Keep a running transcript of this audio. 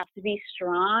to be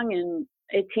strong, and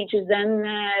it teaches them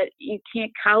that you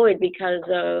can't cower because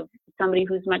of somebody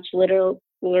who's much littler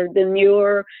than you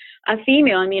or a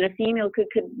female. I mean, a female could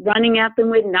running at them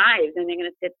with knives, and they're going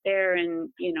to sit there and,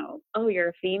 oh, you're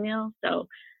a female. So,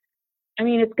 I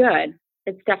mean, it's good.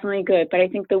 It's definitely good. But I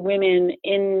think the women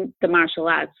in the martial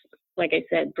arts, like I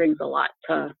said, brings a lot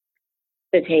to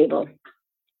the table.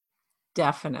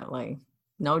 Definitely.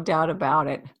 No doubt about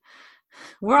it.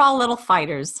 We're all little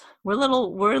fighters. We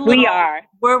are.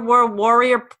 We're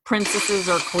warrior princesses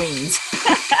or queens.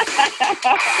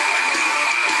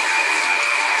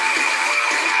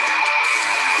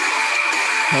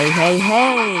 Hey.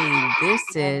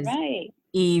 This is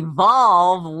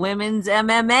Evolve Women's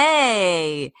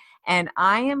MMA. And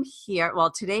I am here.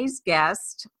 Well, today's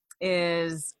guest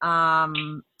is,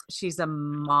 she's a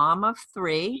mom of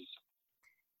 3,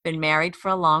 been married for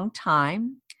a long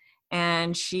time.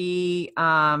 And she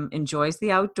enjoys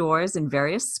the outdoors and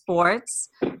various sports.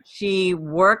 She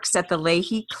works at the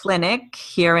Leahy Clinic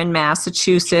here in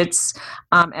Massachusetts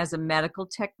as a medical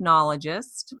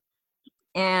technologist.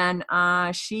 And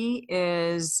she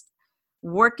is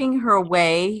working her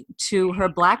way to her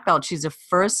black belt. She's a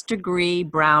first-degree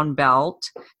brown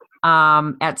belt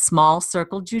at Small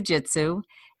Circle Jiu-Jitsu.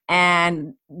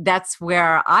 And that's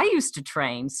where I used to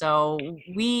train. So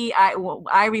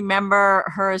I remember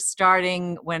her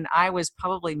starting when I was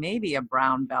probably maybe a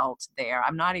brown belt there.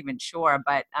 I'm not even sure,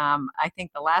 but I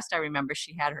think the last I remember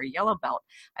she had her yellow belt.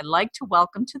 I'd like to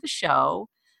welcome to the show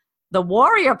the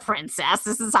warrior princess.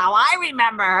 This is how I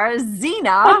remember her,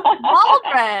 Zena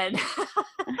Waldred.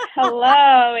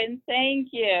 Hello, and thank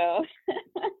you.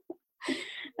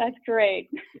 That's great.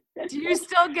 Do you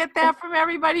still get that from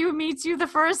everybody who meets you the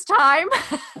first time?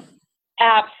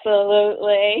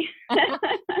 Absolutely.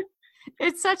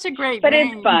 It's such a great But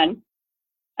name. It's fun.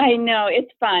 I know,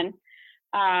 it's fun.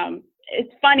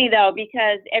 It's funny, though,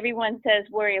 because everyone says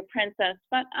warrior princess,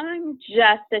 but I'm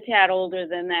just a tad older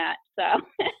than that, so.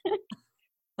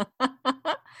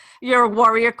 You're a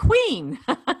warrior queen.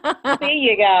 There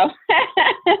you go.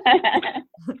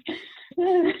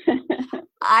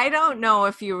 I don't know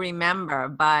if you remember,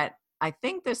 but I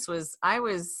think I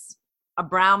was a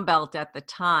brown belt at the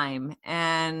time.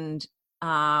 And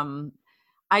I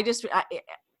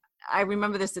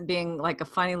remember this being like a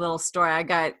funny little story. I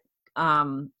got,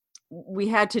 we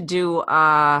had to do,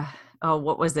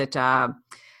 what was it?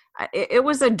 It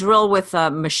was a drill with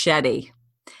a machete.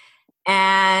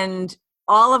 And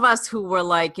all of us who were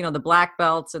like, the black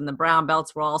belts and the brown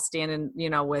belts were all standing,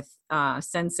 with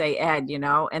Sensei Ed,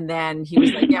 and then he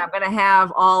was like, yeah, I'm going to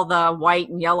have all the white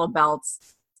and yellow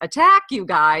belts attack you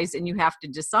guys and you have to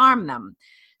disarm them.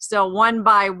 So one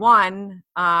by one,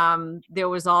 there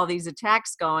was all these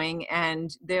attacks going,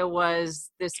 and there was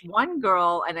this one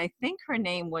girl, and I think her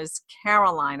name was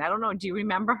Caroline. I don't know. Do you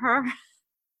remember her?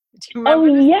 Do you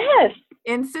remember yes.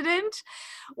 Incident?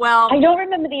 Well, I don't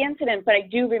remember the incident, but I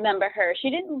do remember her. She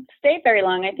didn't stay very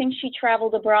long. I think she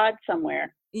traveled abroad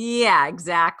somewhere. Yeah,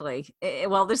 exactly.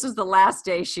 Well, this was the last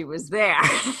day she was there.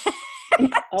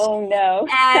 Oh, no.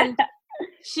 And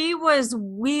she was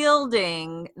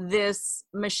wielding this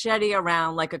machete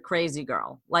around like a crazy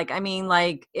girl.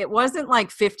 It wasn't like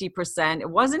 50%. It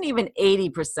wasn't even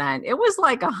 80%. It was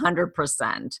like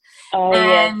 100%. Oh,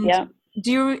 yeah.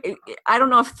 I don't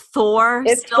know if Thor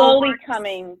it's still slowly works.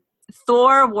 Coming.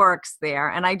 Thor works there.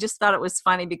 And I just thought it was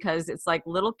funny because it's like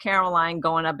little Caroline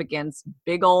going up against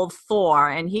big old Thor,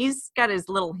 and he's got his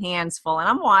little hands full. And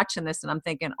I'm watching this and I'm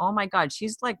thinking, oh my God,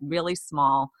 she's like really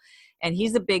small and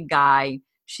he's a big guy.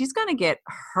 She's going to get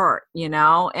hurt,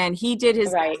 and he did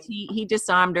his best. He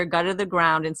disarmed her, got her to the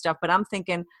ground and stuff. But I'm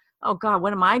thinking, oh God,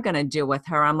 what am I going to do with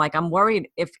her? I'm like, I'm worried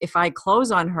if I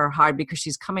close on her hard because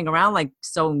she's coming around like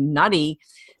so nutty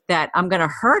that I'm going to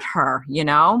hurt her,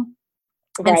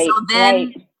 Right,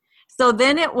 and so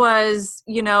then it was,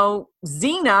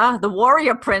 Xena, the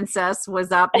warrior princess,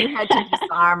 was up. You had to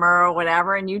disarm her or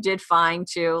whatever, and you did fine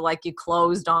too. Like you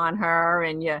closed on her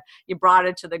and you brought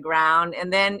her to the ground.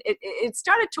 And then it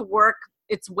started to work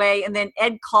its way. And then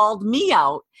Ed called me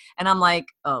out, and I'm like,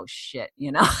 oh shit,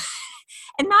 And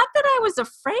not that I was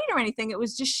afraid or anything. It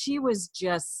was just, she was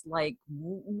just like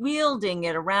wielding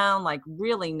it around like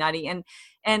really nutty. And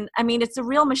I mean, it's a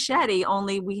real machete,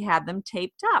 only we had them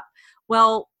taped up.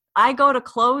 Well, I go to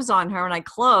close on her and I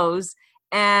close,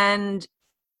 and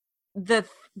the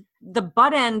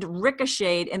butt end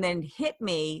ricocheted and then hit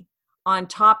me on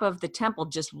top of the temple,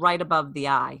 just right above the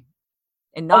eye,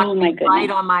 and knocked me right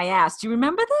on my ass. Do you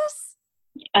remember this?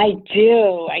 I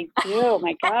do.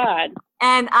 My God.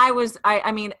 And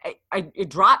it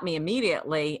dropped me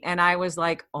immediately. And I was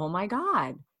like, oh my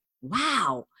God,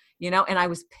 wow. and I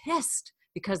was pissed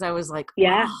because I was like,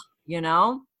 Yeah.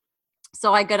 oh.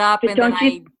 So I got up and then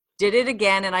I did it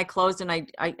again and I closed and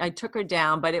I took her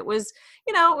down, but it was,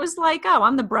 it was like, oh,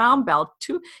 I'm the brown belt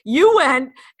too. You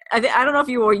went, I don't know if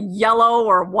you were yellow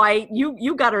or white.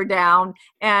 You got her down,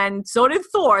 and so did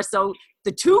Thor. So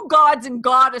the two gods and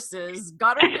goddesses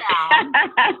got her down.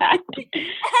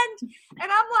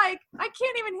 and I'm like, I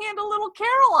can't even handle little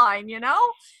Caroline,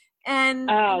 And,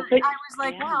 I was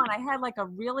like, wow. And I had like a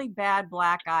really bad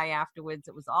black eye afterwards.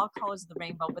 It was all colors of the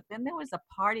rainbow. But then there was a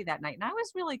party that night and I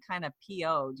was really kind of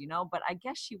PO'd, but I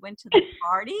guess she went to the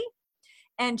party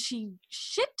and she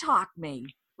shit talked me.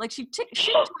 Like she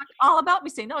shit talked all about me,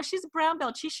 saying, no, she's a brown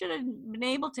belt. She should have been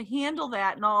able to handle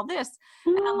that and all this.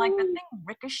 And I'm like, the thing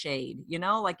ricocheted,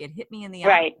 like it hit me in the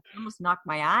eye. It almost knocked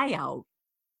my eye out.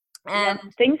 And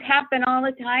things happen all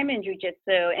the time in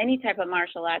jiu-jitsu, any type of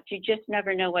martial arts. You just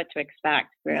never know what to expect,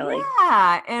 really.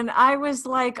 Yeah. And I was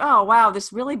like, oh, wow,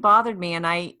 this really bothered me. And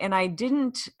I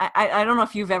don't know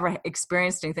if you've ever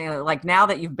experienced anything like now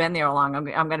that you've been there a long,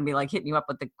 I'm going to be like hitting you up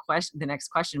with the next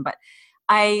question. But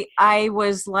I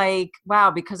was like,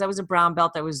 wow, because I was a brown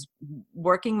belt, I was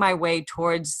working my way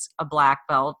towards a black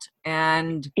belt.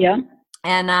 And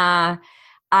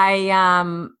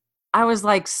I was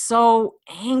like so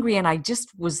angry, and I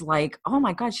just was like, oh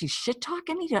my God, she's shit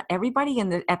talking me to everybody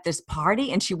at this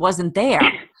party, and she wasn't there.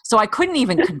 So I couldn't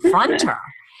even confront her.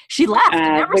 She left.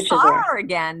 I never saw her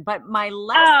again. But my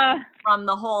lesson from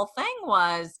the whole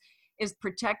thing is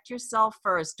protect yourself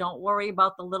first. Don't worry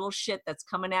about the little shit that's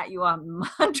coming at you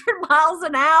 100 miles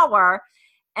an hour.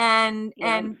 And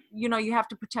you have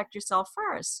to protect yourself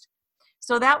first.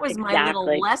 So that was my little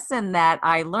lesson that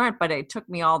I learned, but it took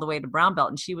me all the way to brown belt,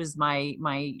 and she was my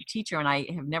teacher, and I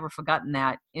have never forgotten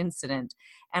that incident.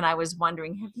 And I was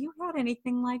wondering, have you had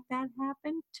anything like that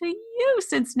happen to you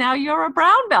since now you're a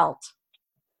brown belt?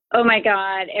 Oh my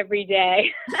God, every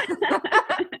day.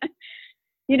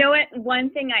 You know what?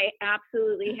 One thing I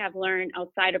absolutely have learned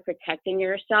outside of protecting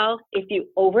yourself, if you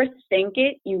overthink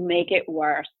it, you make it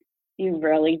worse. You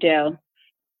really do.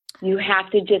 You have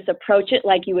to just approach it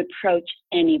like you would approach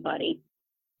anybody.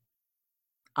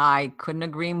 I couldn't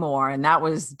agree more. And that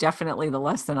was definitely the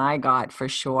lesson I got for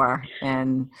sure.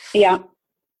 And yeah,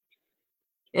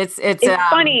 it's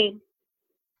funny.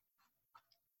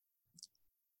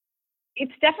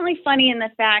 It's definitely funny in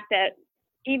the fact that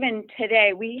even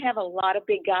today we have a lot of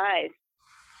big guys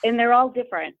and they're all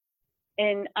different.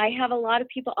 And I have a lot of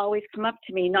people always come up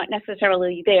to me, not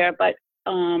necessarily there, but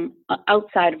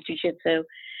outside of jiu-jitsu.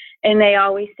 And they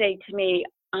always say to me,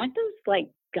 aren't those like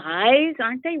guys?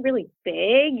 Aren't they really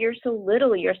big? You're so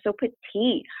little. You're so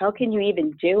petite. How can you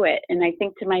even do it? And I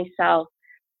think to myself,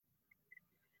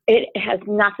 it has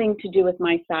nothing to do with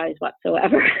my size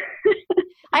whatsoever.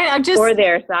 I just or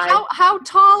their size. How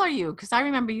tall are you? Because I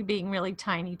remember you being really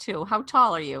tiny too. How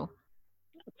tall are you?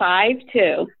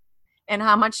 5'2". And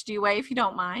how much do you weigh, if you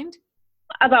don't mind?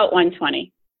 About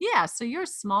 120. Yeah, so you're a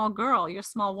small girl, you're a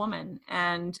small woman,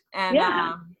 and and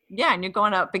you're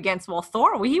going up against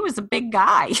Thor. Well, he was a big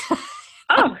guy.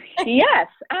 Oh yes,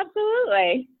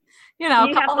 absolutely.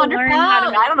 A couple hundred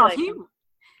pounds. I don't know if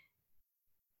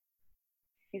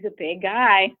he's a big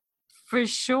guy for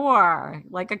sure.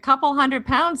 Like a couple 100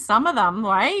 pounds, some of them,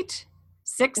 right?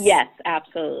 6. Yes,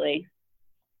 absolutely.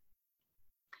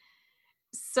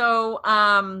 So,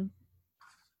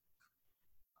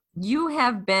 you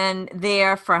have been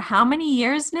there for how many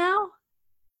years now?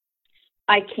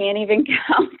 I can't even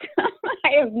count.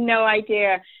 I have no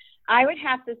idea. I would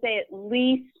have to say at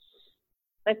least,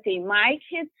 let's see, my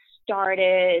kids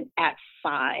started at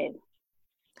 5.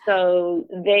 So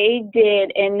they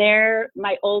did, and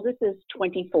my oldest is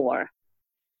 24.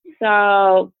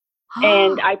 So,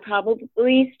 and I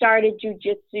probably started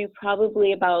jiu-jitsu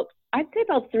I'd say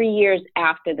about 3 years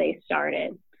after they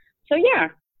started. So yeah,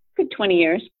 good 20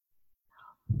 years.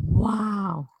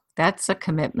 Wow. That's a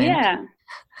commitment. Yeah.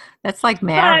 That's like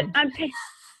marriage.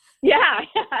 Yeah,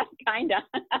 kind of.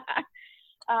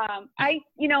 I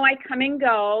come and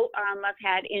go. I've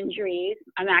had injuries.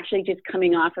 I'm actually just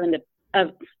coming off of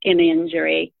an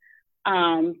injury.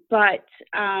 But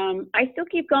I still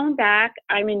keep going back.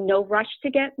 I'm in no rush to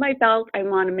get my belt. I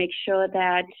want to make sure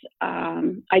that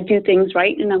I do things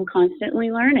right, and I'm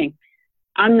constantly learning.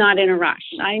 I'm not in a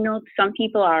rush. I know some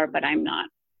people are, but I'm not.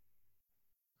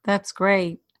 That's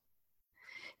great.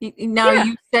 Now,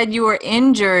 you said you were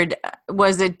injured.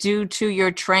 Was it due to your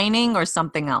training or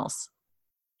something else?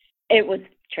 It was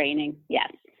training,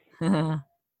 yes.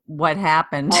 What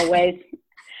happened? Always.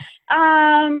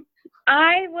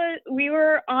 We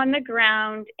were on the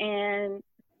ground and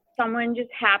someone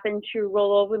just happened to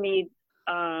roll over me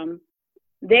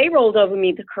they rolled over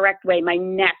me the correct way. My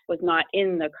neck was not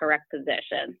in the correct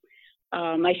position.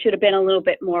 I should have been a little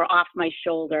bit more off my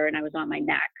shoulder, and I was on my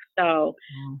neck. So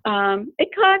it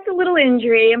caused a little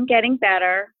injury. I'm getting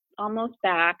better, almost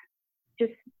back.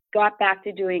 Just got back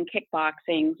to doing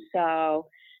kickboxing. So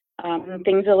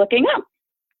things are looking up.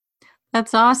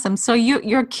 That's awesome. So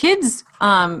your kids,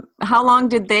 how long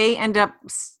did they end up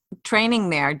training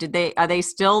there? Are they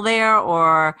still there,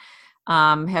 or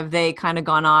have they kind of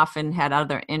gone off and had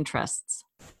other interests?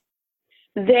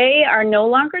 They are no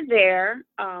longer there.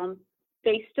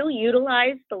 They still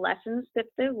utilize the lessons that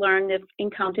they've learned. They've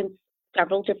encountered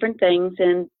several different things,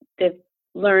 and they've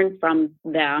learned from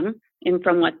them and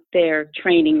from what their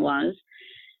training was.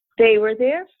 They were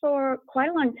there for quite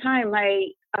a long time.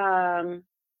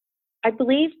 I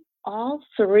believe all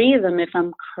three of them, if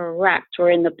I'm correct, were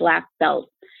in the black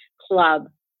belt club.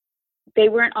 They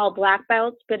weren't all black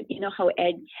belts, but you know how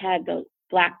Ed had the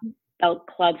black belt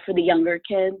club for the younger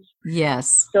kids?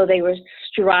 Yes. So they were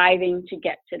striving to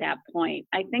get to that point.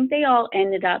 I think they all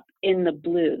ended up in the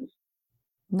blues.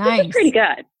 Nice. Which is pretty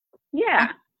good.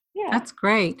 Yeah. Yeah. That's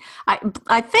great.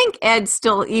 I think Ed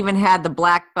still even had the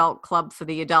black belt club for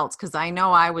the adults, because I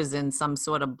know I was in some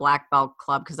sort of black belt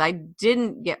club because I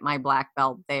didn't get my black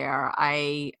belt there.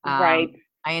 I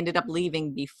ended up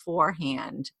leaving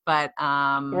beforehand, but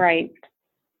right.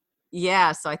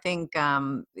 Yeah, so I think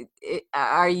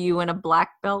are you in a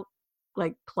black belt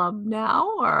like club now,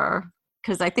 or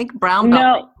because I think brown belt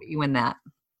might put you in that.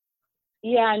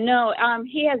 Yeah, no,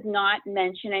 he has not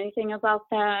mentioned anything about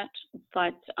that,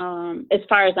 but as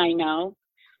far as I know,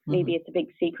 maybe it's a big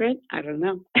secret. I don't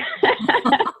know.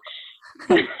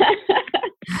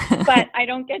 But I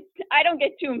don't get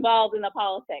too involved in the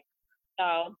politics.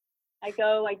 So I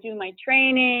do my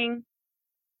training.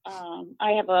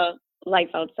 I have a life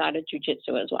outside of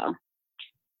jiu-jitsu as well.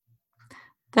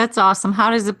 That's awesome. How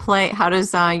does it play? How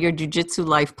does your jiu-jitsu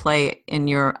life play in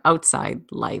your outside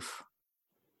life?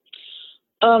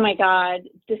 Oh my God,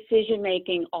 decision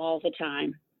making all the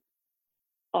time.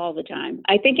 All the time.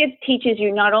 I think it teaches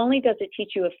you, not only does it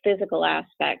teach you a physical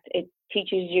aspect, it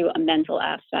teaches you a mental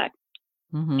aspect.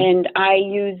 Mm-hmm. And I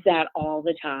use that all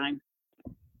the time.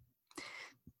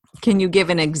 Can you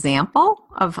give an example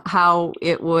of how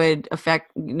it would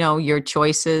affect, your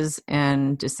choices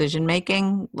and decision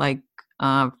making, like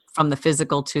from the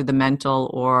physical to the mental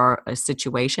or a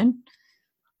situation?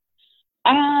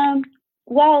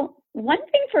 Well, one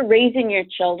thing for raising your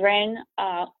children,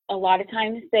 a lot of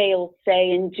times they'll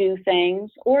say and do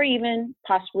things, or even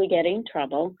possibly get in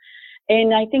trouble.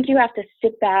 And I think you have to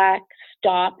sit back,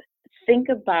 stop, think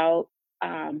about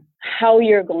how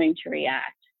you're going to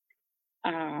react.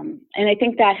 And I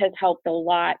think that has helped a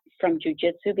lot from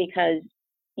jiu-jitsu, because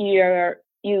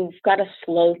you've got to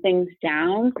slow things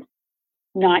down,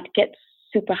 not get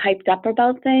super hyped up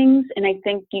about things. And I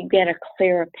think you get a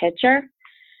clearer picture.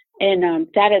 And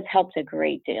that has helped a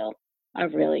great deal, a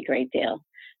really great deal.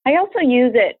 I also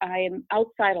use it. I am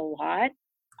outside a lot.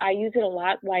 I use it a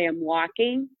lot while I'm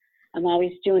walking. I'm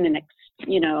always doing an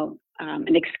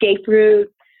escape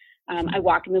route. I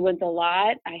walk in the woods a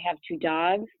lot. I have 2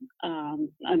 dogs.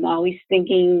 I'm always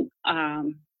thinking,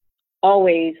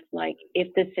 always like,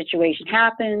 if this situation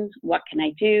happens, what can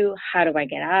I do? How do I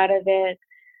get out of it?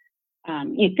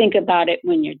 You think about it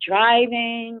when you're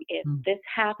driving. If this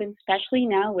happens, especially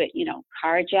now with,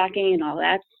 carjacking and all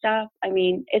that stuff. I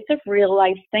mean, it's a real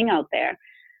life thing out there.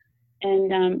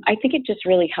 And I think it just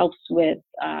really helps with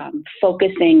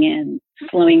focusing and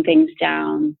slowing things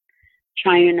down,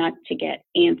 trying not to get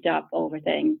amped up over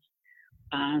things,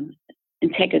 and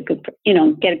take get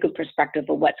a good perspective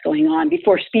of what's going on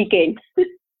before speaking.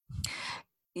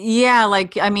 Yeah,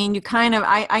 you kind of,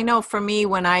 I know for me,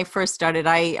 when I first started,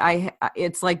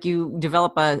 it's like you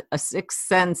develop a sixth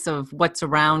sense of what's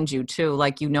around you too.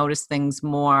 Like you notice things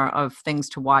more, of things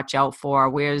to watch out for.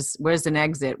 Where's an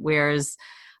exit? Where's,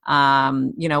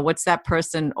 what's that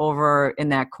person over in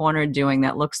that corner doing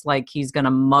that looks like he's going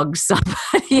to mug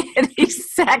somebody any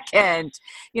second?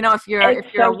 If you're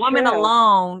a woman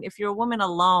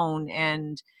alone,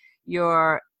 and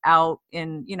you're out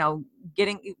in,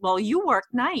 you work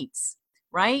nights,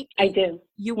 right? I do.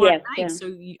 You work nights. Yeah.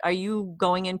 So are you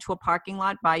going into a parking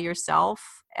lot by yourself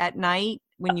at night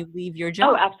when you leave your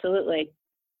job? Oh, absolutely.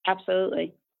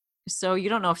 Absolutely. So you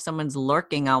don't know if someone's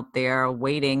lurking out there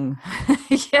waiting.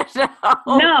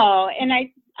 No. And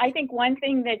I think one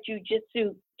thing that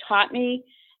jiu-jitsu taught me,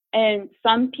 and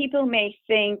some people may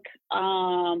think,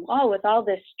 with all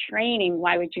this training,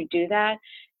 why would you do that?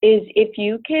 Is if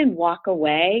you can walk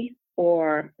away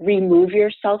or remove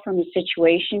yourself from a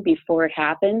situation before it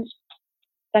happens,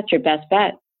 that's your best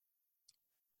bet.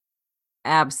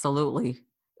 Absolutely.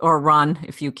 Or run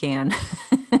if you can.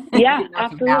 Yeah, You know,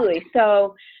 if you have absolutely.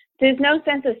 So there's no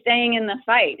sense of staying in the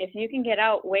fight. If you can get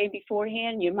out way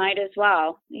beforehand, you might as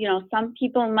well. You know, some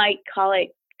people might call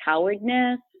it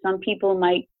cowardness. Some people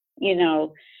might, you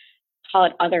know, call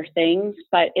it other things,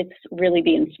 but it's really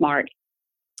being smart.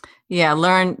 Yeah,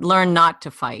 learn not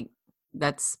to fight.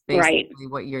 That's Right. basically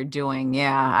what you're doing.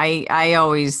 Yeah. I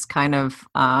always kind of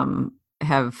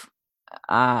have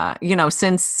you know,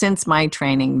 since my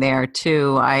training there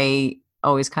too, I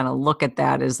always kind of look at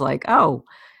that as like, oh,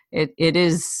 it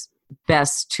is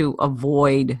best to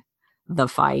avoid the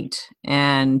fight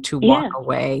and to walk Yeah,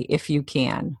 away if you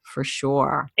can, for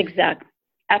sure. exactly.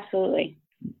 Absolutely.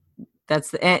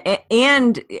 That's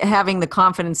and having the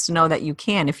confidence to know that you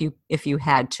can if you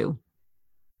had to.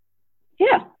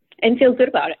 Yeah, and feel good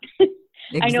about it.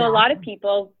 I know a lot of Exactly.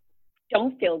 people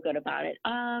don't feel good about it,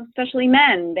 especially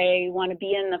men. They want to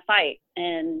be in the fight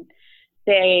and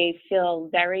they feel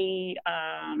very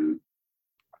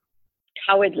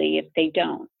cowardly if they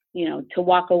don't. You know, to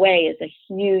walk away is a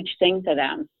huge thing to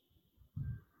them.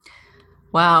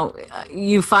 Wow,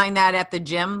 you find that at the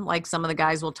gym, like some of the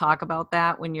guys will talk about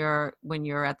that when you're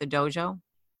at the dojo?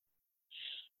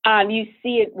 You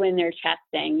see it when they're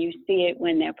testing, you see it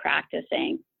when they're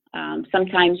practicing.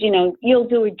 Sometimes, you know, you'll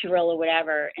do a drill or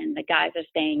whatever, and the guys are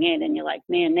staying in, and you're like,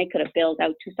 man, they could have bailed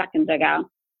out 2 seconds ago.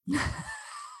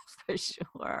 For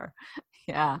sure.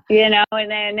 Yeah. You know,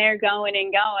 and then they're going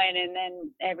and going, and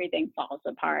then everything falls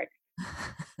apart.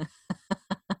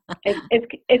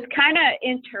 It's kind of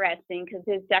interesting because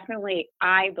there's definitely,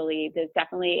 I believe, there's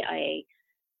definitely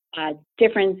a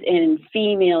difference in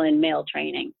female and male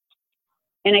training,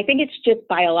 and I think it's just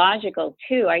biological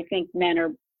too. I think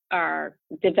men are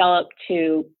developed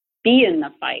to be in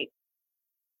the fight,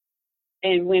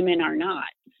 and women are not.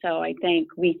 So I think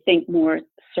we think more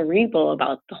cerebral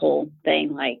about the whole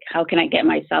thing, like how can I get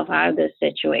myself out of this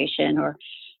situation, or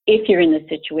if you're in the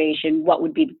situation, what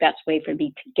would be the best way for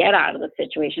me to get out of the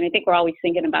situation? I think we're always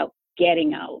thinking about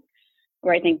getting out.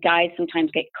 Where I think guys sometimes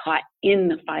get caught in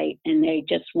the fight and they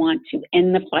just want to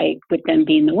end the fight with them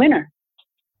being the winner.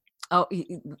 Oh,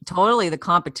 totally. The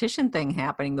competition thing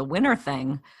happening, the winner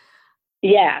thing.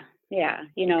 Yeah, yeah.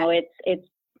 You know,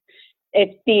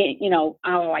 it's being, you know,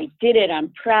 oh, I did it.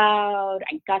 I'm proud.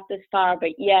 I got this far,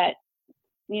 but yet,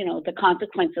 you know, the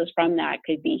consequences from that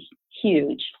could be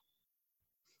huge.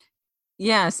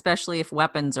 Yeah, especially if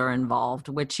weapons are involved,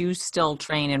 which you still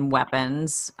train in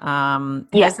weapons. Yeah.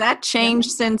 Has that Yep. changed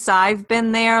since I've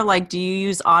been there? Like, do you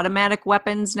use automatic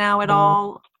weapons now at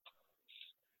all?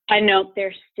 I know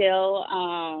they're still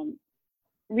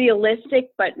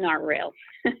realistic, but not real.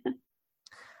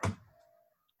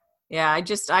 Yeah,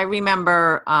 I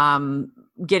remember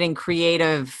getting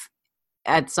creative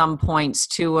at some points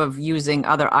too of using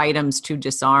other items to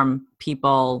disarm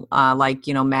people, like,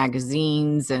 you know,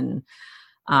 magazines and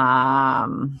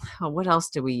oh, what else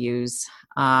do we use?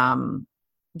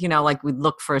 You know, like we'd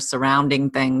look for surrounding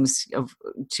things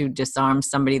to disarm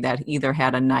somebody that either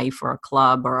had a knife or a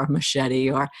club or a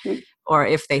machete, or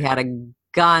if they had a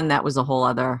gun, that was a whole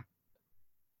other.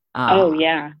 Uh, Oh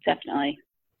yeah, definitely.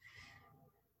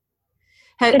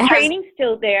 The has training's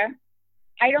still there.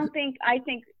 I think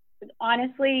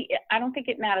honestly, I don't think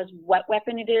it matters what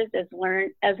weapon it is, as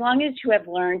long as you have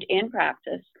learned in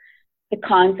practice the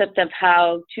concept of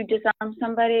how to disarm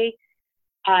somebody.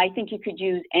 I think you could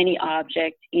use any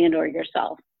object and or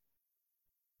yourself.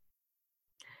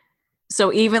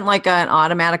 So even like an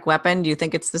automatic weapon, do you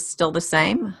think it's still the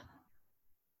same?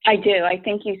 I do. I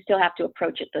think you still have to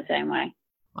approach it the same way.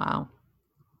 Wow.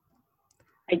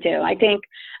 I do. I think,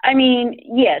 I mean,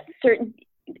 yes,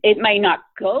 it might not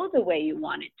go the way you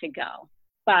want it to go,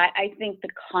 but I think the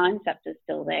concept is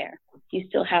still there. You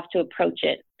still have to approach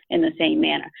it in the same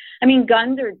manner. I mean,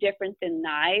 guns are different than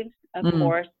knives, of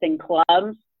course, than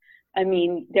clubs. I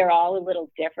mean, they're all a little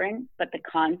different, but the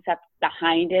concept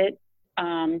behind it,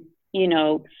 you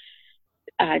know,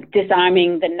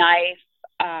 disarming the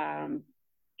knife,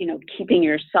 you know, keeping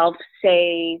yourself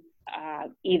safe,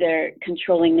 either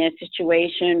controlling their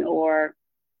situation or,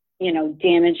 you know,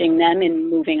 damaging them and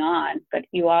moving on. But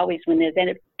you always, when there's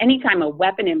any time a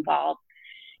weapon involved,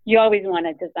 you always want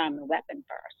to disarm the weapon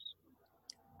first.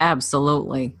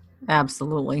 Absolutely.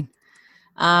 Absolutely.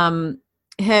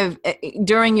 Have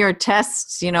during your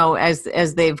tests, you know, as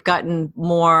they've gotten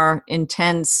more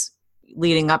intense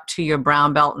leading up to your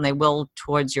brown belt and they will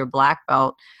towards your black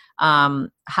belt, how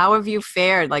have you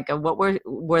fared? Like, what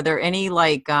were there any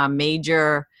like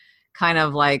major kind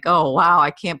of like, oh wow, I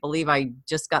can't believe I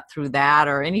just got through that,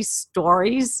 or any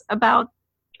stories about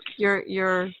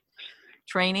your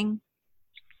training?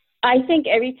 I think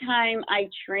every time I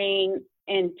train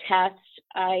and test,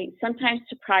 I sometimes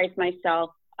surprise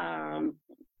myself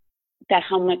that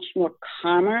how much more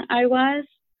calmer I was.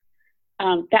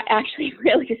 That actually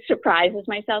really surprises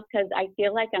myself because I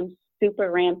feel like I'm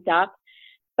super ramped up,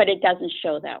 but it doesn't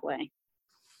show that way.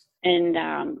 And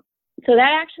so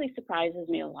that actually surprises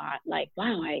me a lot. Like,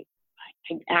 wow, I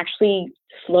actually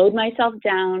slowed myself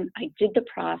down. I did the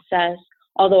process,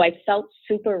 although I felt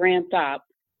super ramped up.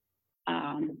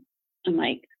 I'm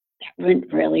like, that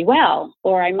went really well.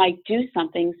 Or I might do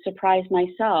something, surprise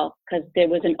myself because there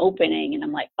was an opening and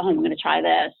I'm like, oh, I'm going to try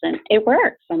this. And it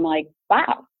works. I'm like,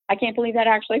 wow, I can't believe that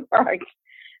actually worked.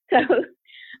 So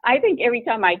I think every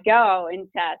time I go and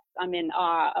test, I'm in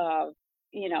awe of,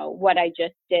 what I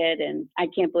just did. And I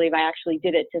can't believe I actually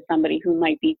did it to somebody who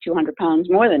might be 200 pounds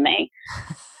more than me.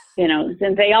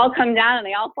 Since they all come down and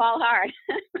they all fall hard.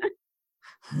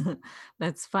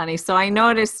 That's funny. So I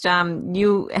noticed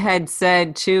you had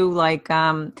said too, like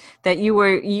that you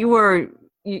were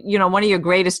one of your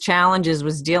greatest challenges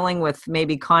was dealing with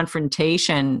maybe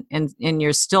confrontation, and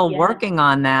you're still working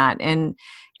on that. And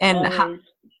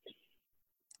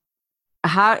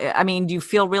how I mean, do you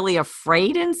feel really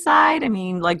afraid inside? I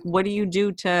mean, like, what do you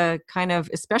do to kind of,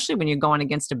 especially when you're going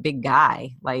against a big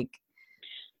guy? Like,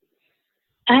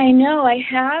 I know I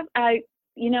have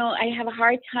a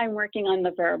hard time working on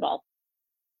the verbal.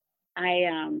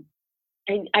 I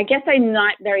guess I'm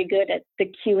not very good at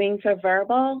the cueing for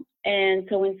verbal. And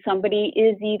so when somebody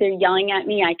is either yelling at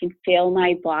me, I can feel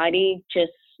my body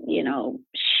just,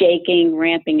 shaking,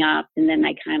 ramping up. And then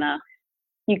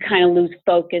you kind of lose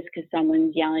focus because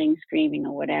someone's yelling, screaming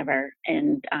or whatever.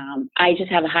 And I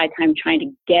just have a hard time trying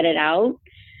to get it out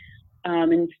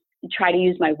and try to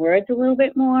use my words a little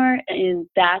bit more. And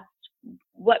that's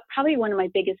what probably one of my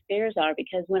biggest fears are,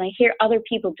 because when I hear other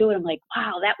people do it, I'm like,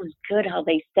 wow, that was good how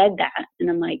they said that. And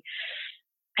I'm like,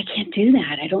 I can't do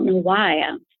that. I don't know why.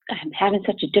 I'm having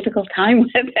such a difficult time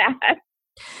with that.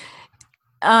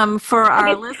 For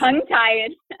our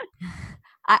tongue-tied.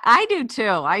 I do too.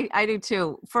 I do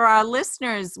too. For our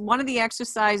listeners, one of the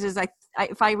exercises,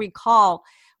 if I recall,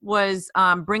 was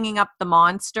bringing up the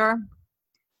monster.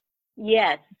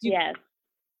 Yes, yes.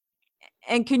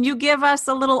 And can you give us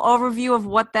a little overview of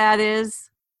what that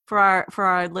is for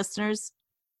our listeners?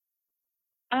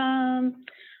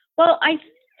 Well, I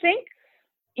think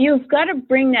you've got to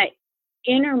bring that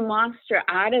inner monster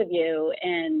out of you,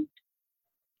 and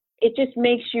it just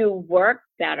makes you work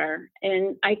better.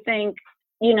 And I think,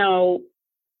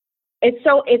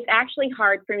 it's actually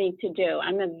hard for me to do.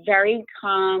 I'm a very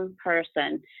calm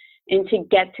person, and to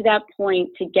get to that point,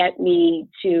 to get me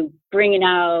to bring it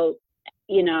out,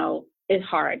 is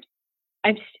hard.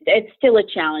 It's still a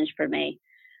challenge for me.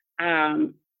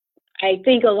 I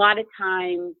think a lot of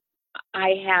times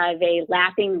I have a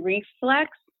laughing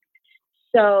reflex,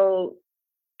 so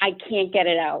I can't get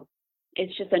it out.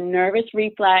 It's just a nervous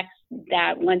reflex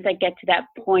that once I get to that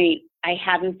point, I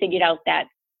haven't figured out that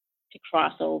to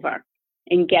cross over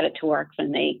and get it to work for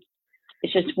me.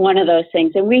 It's just one of those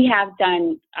things. And we have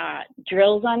done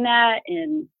drills on that,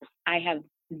 and I have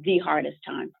the hardest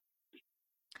time.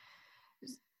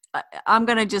 I'm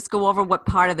going to just go over what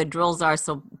part of the drills are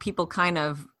so people kind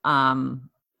of,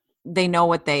 they know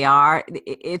what they are.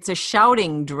 It's a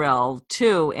shouting drill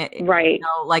too. Right.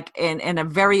 Like in a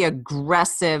very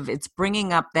aggressive, it's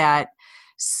bringing up that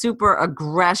super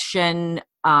aggression,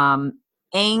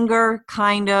 anger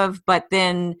kind of, but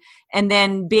then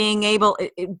being able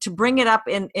to bring it up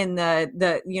in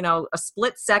the a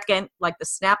split second, like the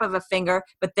snap of a finger,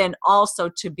 but then also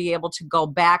to be able to go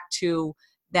back to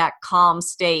that calm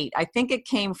state. I think it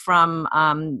came from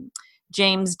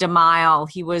James DeMille.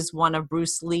 He was one of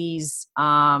Bruce Lee's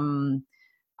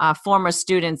former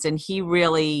students, and he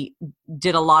really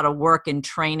did a lot of work and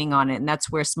training on it. And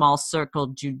that's where small circle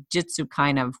jiu-jitsu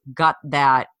kind of got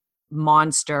that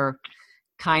monster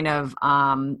kind of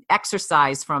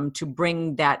exercise from, to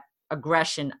bring that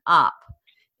aggression up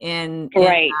in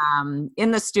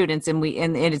the students. And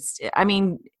it's, I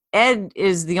mean, Ed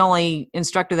is the only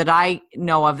instructor that I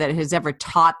know of that has ever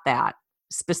taught that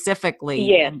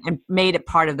specifically and made it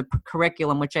part of the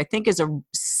curriculum, which I think is a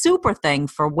super thing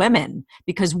for women,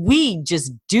 because we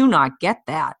just do not get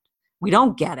that. We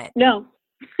don't get it. No,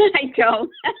 I don't.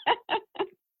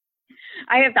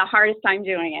 I have the hardest time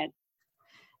doing it.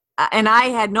 And I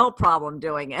had no problem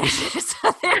doing it.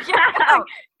 So there you go.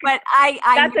 But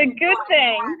that's a good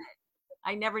thing.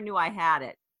 I never knew I had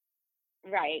it.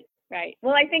 Right. Right.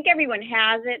 Well, I think everyone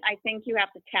has it. I think you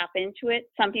have to tap into it.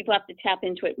 Some people have to tap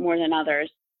into it more than others.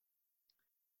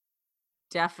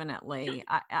 Definitely.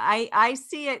 I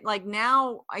see it like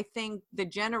now. I think the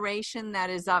generation that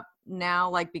is up now,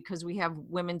 like because we have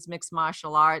women's mixed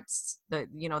martial arts, the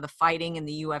fighting in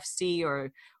the UFC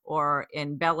or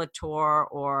in Bellator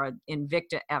or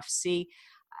Invicta FC,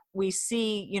 we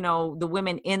see, the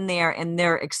women in there and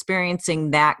they're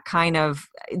experiencing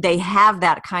they have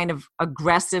that kind of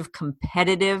aggressive,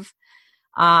 competitive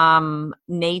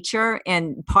nature,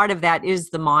 and part of that is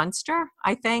the monster,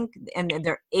 I think, and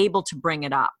they're able to bring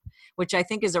it up, which I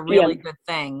think is a really good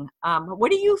thing. What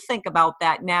do you think about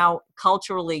that now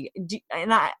culturally?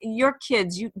 Your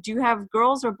kids, do you have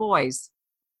girls or boys?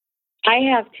 I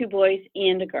have 2 boys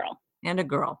and a girl. And a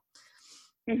girl.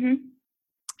 Mm-hmm.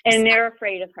 And they're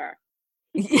afraid of her.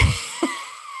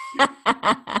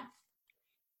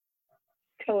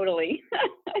 Totally.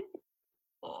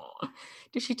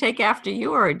 Does she take after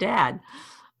you or her dad?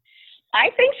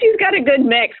 I think she's got a good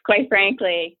mix, quite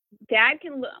frankly. Dad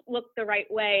can look the right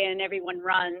way and everyone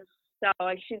runs. So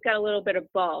she's got a little bit of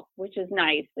both, which is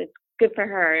nice. It's good for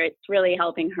her. It's really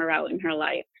helping her out in her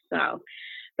life. So,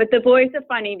 but the boys are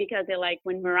funny because they're like,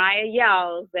 when Mariah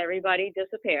yells, everybody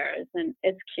disappears, and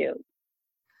it's cute.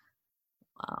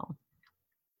 Wow.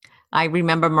 I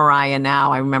remember Mariah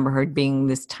now. I remember her being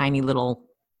this tiny little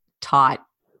tot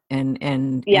and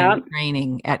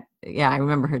training I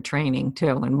remember her training too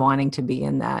and wanting to be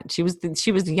in that. She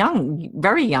was young,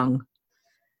 very young.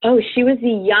 Oh, she was the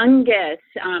youngest.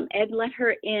 Ed let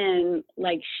her in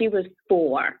like she was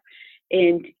 4.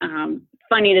 And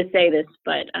funny to say this,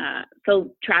 but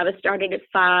so Travis started at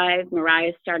 5,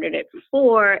 Mariah started at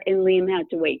 4, and Liam had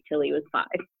to wait till he was 5.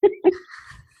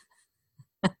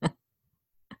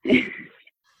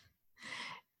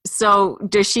 So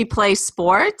does she play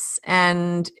sports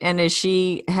and does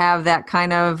she have that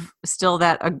kind of still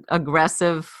that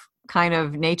aggressive kind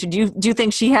of nature? Do you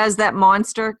think she has that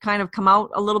monster kind of come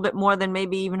out a little bit more than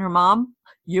maybe even her mom?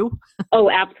 You? Oh,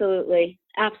 absolutely.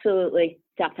 Absolutely.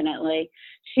 Definitely.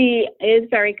 She is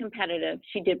very competitive.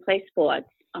 She did play sports.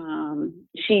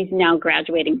 She's now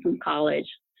graduating from college.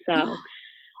 So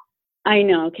I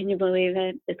know. Can you believe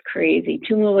it? It's crazy.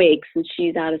 2 more weeks and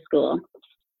she's out of school.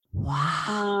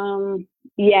 Wow.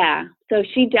 Yeah. So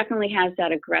she definitely has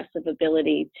that aggressive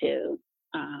ability to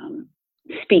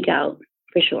speak out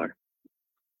for sure.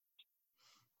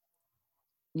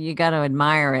 You got to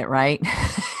admire it, right?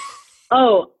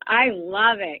 Oh, I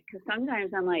love it. Because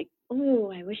sometimes I'm like,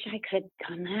 oh, I wish I could have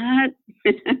done that.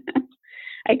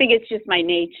 I think it's just my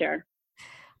nature.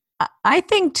 I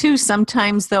think too,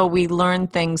 sometimes though, we learn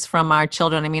things from our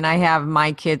children. I mean, I have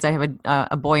my kids, I have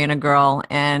a boy and a girl,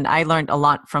 and I learned a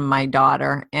lot from my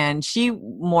daughter, and she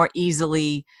more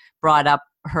easily brought up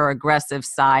her aggressive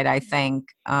side, I think,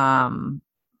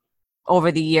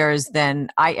 over the years than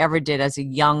I ever did as a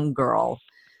young girl.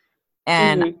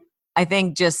 And I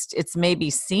think just it's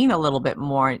maybe seen a little bit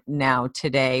more now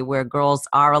today where girls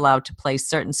are allowed to play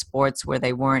certain sports where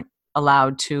they weren't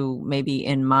allowed to maybe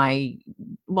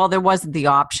there wasn't the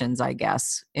options, I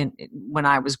guess, when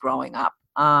I was growing up.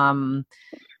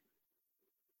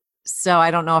 So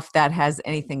I don't know if that has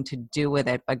anything to do with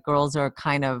it, but girls are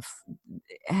kind of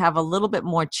have a little bit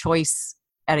more choice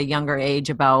at a younger age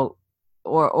about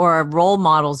or role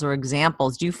models or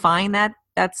examples. Do you find that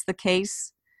that's the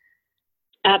case?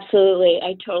 Absolutely.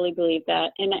 I totally believe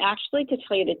that. And actually, to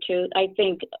tell you the truth, I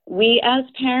think we as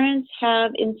parents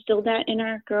have instilled that in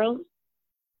our girls.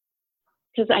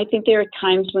 Because I think there are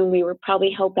times when we were probably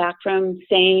held back from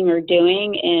saying or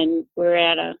doing, and we're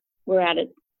at a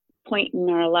point in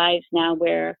our lives now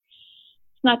where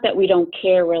it's not that we don't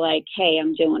care. We're like, hey,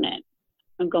 I'm doing it.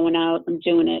 I'm going out. I'm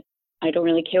doing it. I don't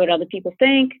really care what other people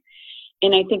think.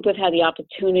 And I think we've had the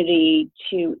opportunity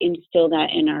to instill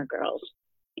that in our girls.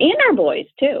 And our boys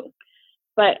too,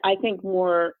 but I think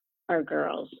more our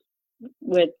girls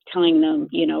with telling them,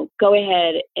 go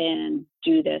ahead and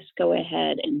do this, go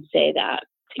ahead and say that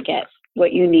to get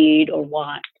what you need or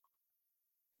want.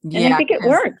 Yeah, and I think it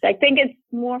works. I think it's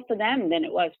more for them than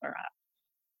it was for us.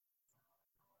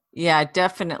 Yeah, it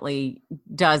definitely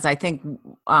does. I think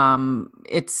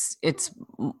it's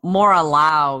more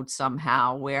allowed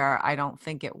somehow where I don't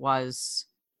think it was.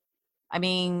 I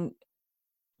mean,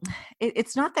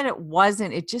 it's not that it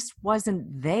wasn't, it just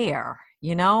wasn't there,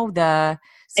 the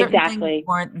certain things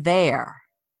weren't there.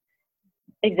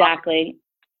 Exactly.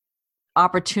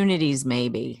 Opportunities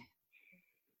maybe.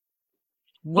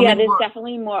 There's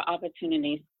definitely more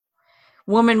opportunities.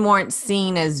 Women weren't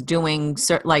seen as doing,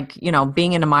 like,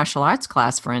 being in a martial arts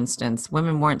class, for instance.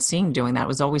 Women weren't seen doing that. It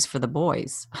was always for the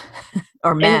boys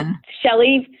or men. And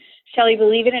Shelley,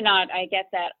 believe it or not, I get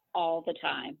that all the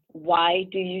time. Why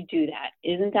do you do that?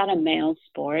 Isn't that a male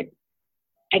sport?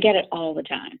 I get it all the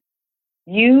time.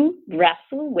 You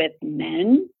wrestle with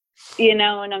men, and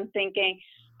I'm thinking,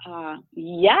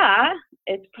 yeah,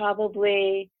 it's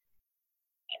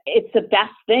the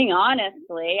best thing,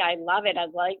 honestly. I love it. I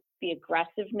like the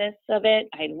aggressiveness of it.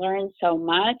 I learned so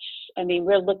much. I mean,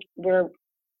 we're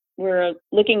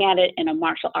looking at it in a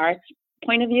martial arts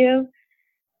point of view.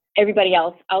 Everybody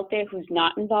else out there who's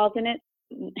not involved in it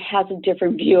has a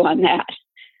different view on that.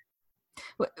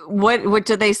 What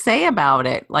do they say about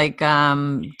it? Like,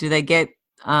 do they get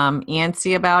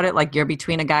antsy about it? Like you're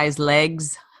between a guy's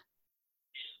legs?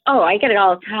 Oh, I get it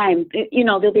all the time.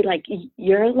 They'll be like,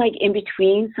 you're like in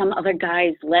between some other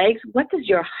guy's legs. What does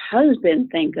your husband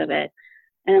think of it?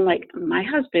 And I'm like, my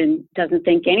husband doesn't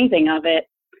think anything of it.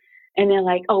 And they're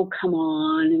like, oh, come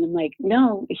on. And I'm like,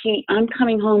 no, I'm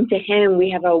coming home to him. We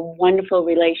have a wonderful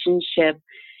relationship.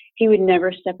 He would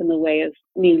never step in the way of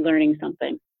me learning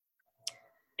something.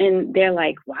 And they're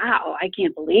like, wow, I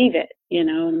can't believe it. And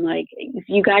I'm like,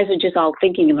 you guys are just all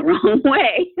thinking in the wrong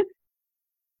way.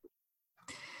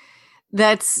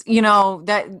 That's,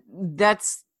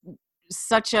 that's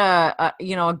such a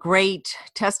great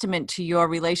testament to your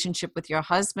relationship with your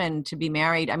husband to be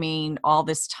married. I mean, all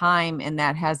this time, and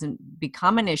that hasn't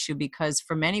become an issue, because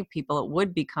for many people it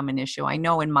would become an issue. I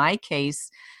know in my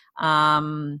case,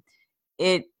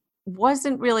 it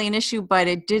wasn't really an issue, but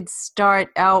it did start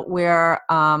out where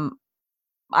I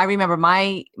remember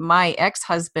my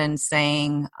ex-husband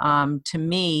saying to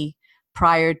me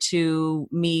prior to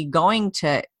me going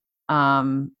to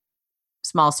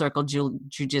small circle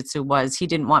jiu-jitsu was he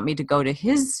didn't want me to go to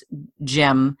his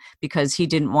gym because he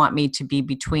didn't want me to be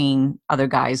between other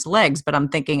guys' legs. But I'm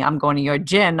thinking, I'm going to your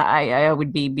gym, I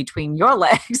would be between your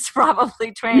legs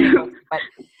probably training. But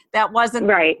that wasn't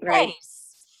the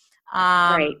case.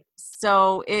 Right.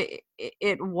 So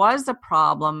it was a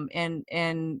problem, and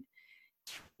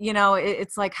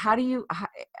it's like, how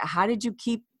did you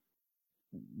keep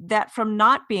that from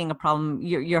not being a problem?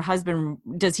 Your husband,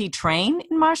 does he train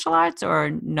in martial arts or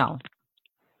no?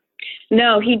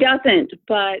 No, he doesn't.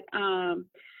 But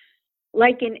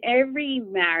like in every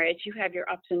marriage, you have your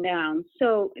ups and downs.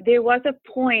 So there was a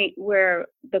point where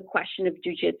the question of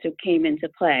jiu-jitsu came into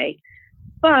play.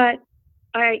 But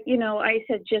I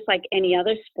said, just like any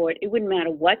other sport, it wouldn't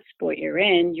matter what sport you're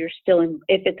in, you're still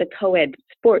if it's a co-ed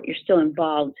sport, you're still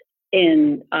involved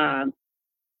in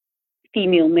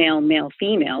female, male, male,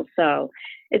 female. So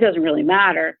it doesn't really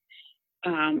matter.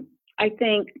 I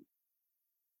think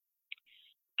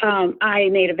I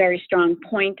made a very strong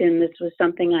point, and this was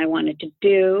something I wanted to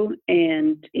do.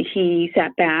 And he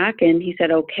sat back and he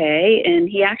said, okay. And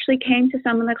he actually came to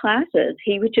some of the classes.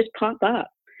 He would just pop up.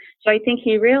 So I think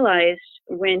he realized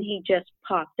when he just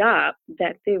popped up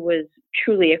that there was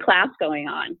truly a class going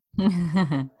on.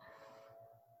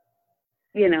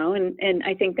 And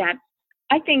I think that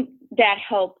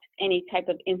helped any type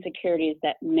of insecurities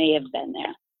that may have been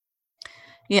there.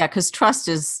 Yeah, because trust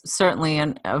is certainly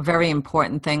a very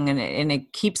important thing, and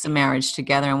it keeps a marriage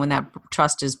together. And when that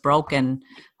trust is broken,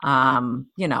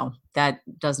 that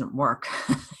doesn't work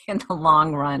in the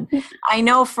long run. I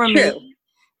know for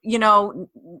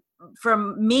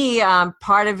me,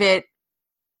 part of it,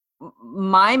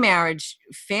 my marriage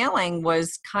failing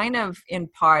was kind of in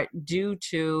part due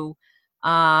to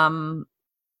my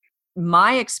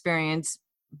experience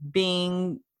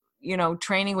being,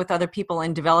 training with other people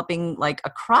and developing like a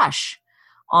crush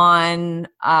on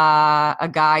a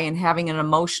guy and having an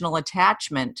emotional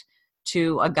attachment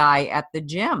to a guy at the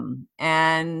gym.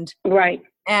 And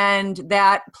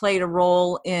that played a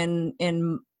role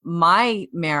in my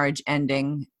marriage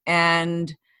ending.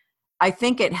 And I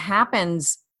think it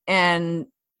happens, and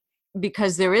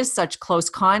because there is such close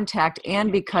contact,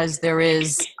 and because there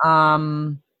is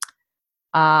what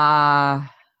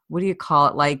do you call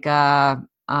it, like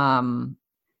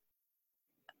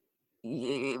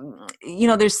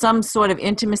there's some sort of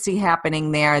intimacy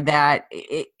happening there that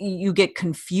you get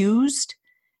confused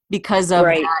because of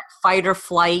that fight or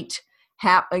flight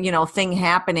thing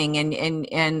happening,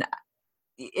 and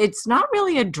it's not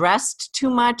really addressed too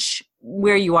much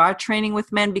where you are training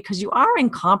with men, because you are in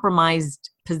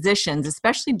compromised positions,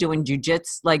 especially doing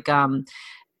jiu-jitsu, like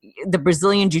the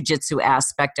Brazilian jiu-jitsu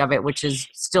aspect of it, which is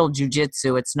still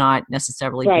jiu-jitsu. It's not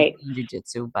necessarily Brazilian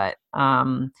jiu-jitsu, but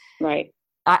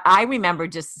I remember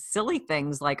just silly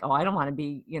things like, oh, I don't want to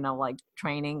be, like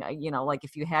training, like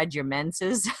if you had your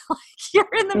menses, like you're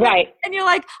in the and you're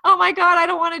like, oh my God, I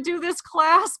don't want to do this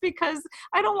class because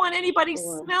I don't want anybody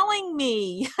smelling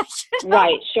me.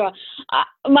 Right, sure.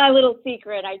 My little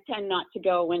secret, I tend not to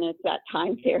go when it's that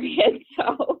time period.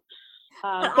 So,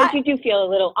 because you do feel a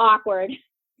little awkward.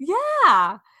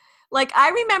 Yeah. Like I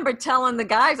remember telling the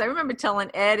guys, I remember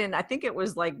telling Ed and I think it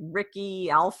was like Ricky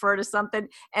Alford or something.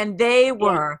 And they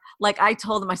were like, I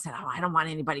told them, I said, oh, I don't want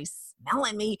anybody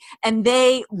smelling me. And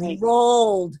they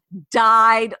rolled,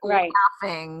 died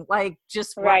laughing, like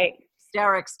just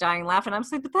hysterics, dying laughing. I'm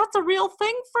saying, but that's a real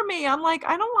thing for me. I'm like,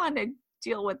 I don't want to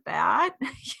deal with that.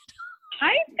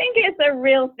 I think it's a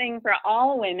real thing for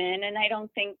all women, and I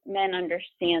don't think men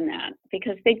understand that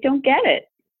because they don't get it.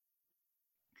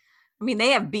 I mean, they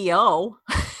have BO.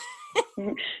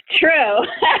 True.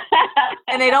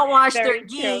 And they don't wash their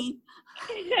gi.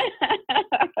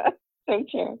 So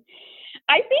true.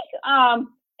 I think,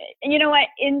 you know what,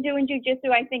 in doing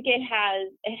jujitsu, I think it has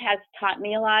taught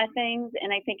me a lot of things,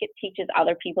 and I think it teaches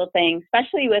other people things,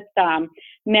 especially with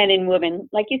men and women.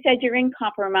 Like you said, you're in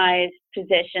compromised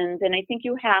positions, and I think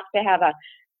you have to have a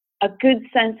good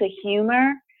sense of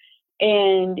humor,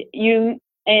 and you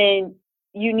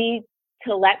need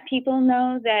to let people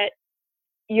know that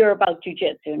you're about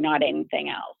jujitsu, not anything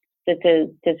else. This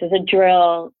is a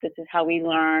drill. This is how we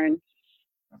learn.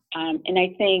 And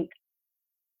I think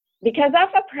because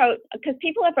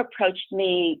people have approached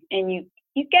me, and you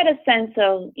get a sense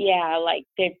of, like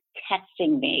they're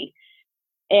testing me.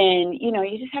 And, you know,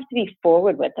 you just have to be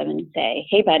forward with them and say,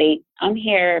 hey, buddy, I'm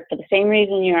here for the same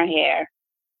reason you're here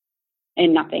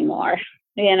and nothing more.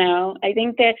 You know, I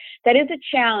think that is a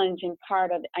challenge and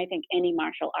part of, I think, any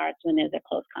martial arts when there's a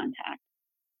close contact.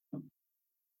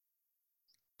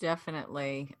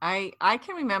 Definitely. I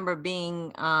can remember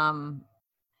being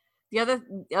the other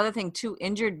thing too,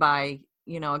 injured by,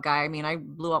 you know, a guy. I mean, I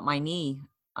blew up my knee.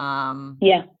 And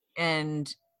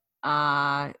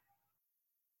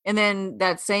then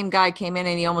that same guy came in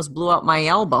and he almost blew up my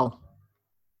elbow.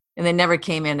 And they never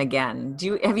came in again.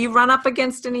 Have you run up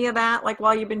against any of that? Like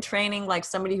while you've been training, like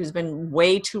somebody who's been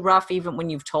way too rough, even when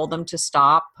you've told them to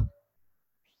stop?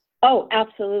 Oh,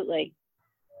 absolutely.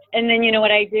 And then you know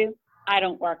what I do? I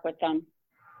don't work with them.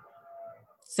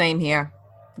 Same here.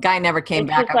 Guy never came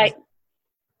back. Just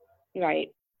right.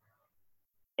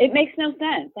 It makes no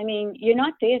sense. I mean, you're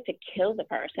not there to kill the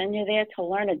person. You're there to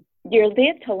learn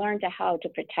how to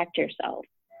protect yourself.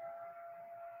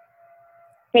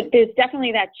 But there's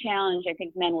definitely that challenge. I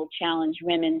think men will challenge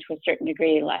women to a certain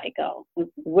degree, like, oh,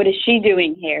 what is she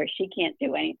doing here? She can't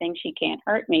do anything. She can't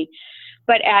hurt me.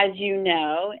 But as you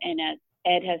know, and as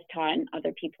Ed has taught and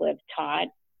other people have taught,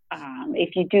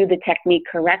 if you do the technique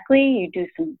correctly, you do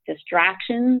some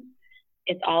distractions,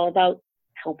 it's all about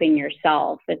helping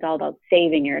yourself. It's all about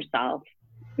saving yourself.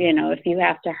 You know, if you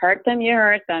have to hurt them, you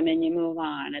hurt them and you move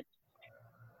on. It's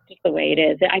just the way it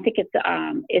is. I think it's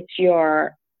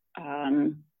your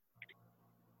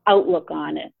outlook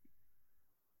on it.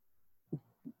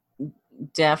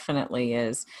 Definitely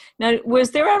is. Now,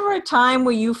 was there ever a time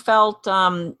where you felt,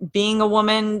 being a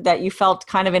woman, that you felt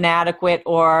kind of inadequate,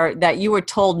 or that you were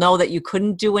told no, that you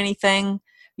couldn't do anything?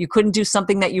 You couldn't do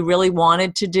something that you really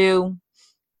wanted to do?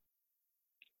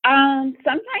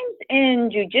 Sometimes in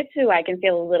jujitsu, I can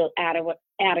feel a little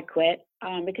adequate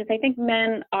because I think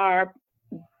men are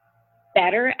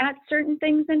better at certain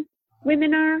things than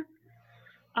women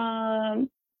are.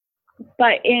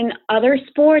 But in other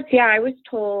sports, I was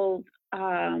told,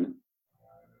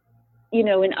 you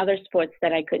know, in other sports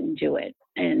that I couldn't do it.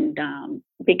 And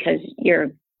because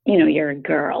you're a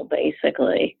girl,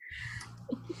 basically.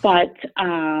 But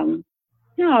no,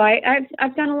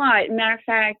 I've done a lot. Matter of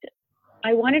fact,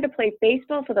 I wanted to play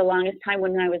baseball for the longest time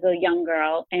when I was a young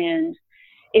girl. And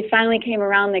it finally came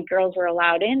around that girls were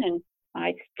allowed in, and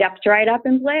I stepped right up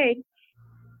and played.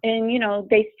 And, you know,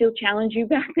 they still challenge you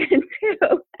back then,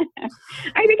 too.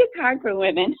 I think it's hard for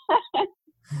women.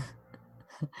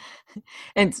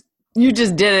 And you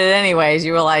just did it anyways.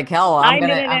 You were like, hell, I did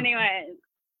it anyways.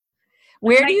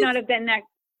 Where might not have been that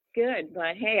good,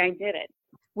 but hey, I did it.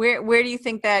 Where do you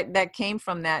think that came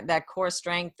from, that core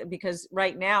strength? Because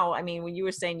right now, I mean, when you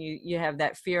were saying you have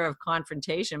that fear of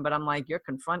confrontation, but I'm like, you're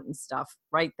confronting stuff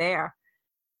right there.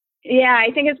 Yeah,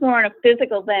 I think it's more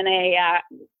physical than a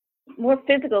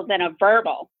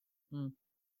verbal.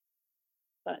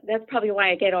 But that's probably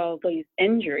why I get all these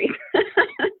injuries.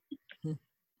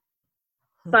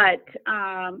 But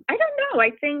I don't know.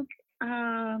 I think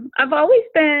I've always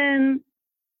been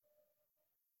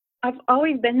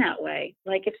that way.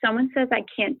 Like if someone says I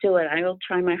can't do it, I will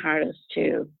try my hardest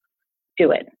to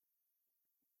do it.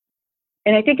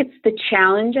 And I think it's the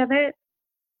challenge of it.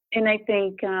 And I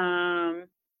think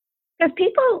because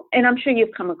people, and I'm sure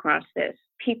you've come across this,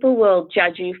 people will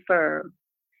judge you for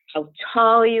how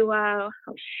tall you are,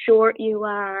 how short you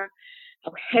are,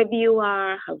 how heavy you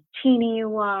are, how teeny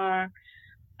you are.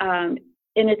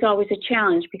 and it's always a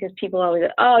challenge because people always,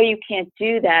 oh, you can't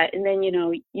do that. And then,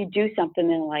 you do something and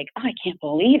they're like, oh, I can't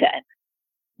believe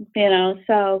it.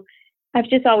 So I've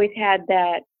just always had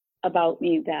that about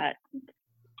me, that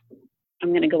I'm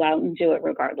going to go out and do it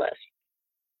regardless.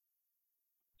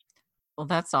 Well,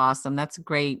 that's awesome. That's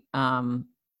great.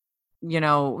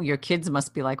 Your kids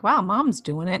must be like, wow, mom's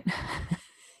doing it.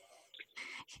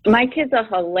 My kids are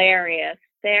hilarious.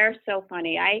 They're so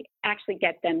funny. I actually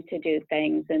get them to do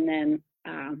things. And then,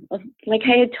 like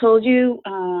I had told you,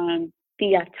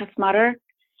 the Tough Mudder,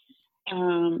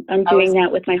 I'm doing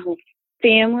that with my whole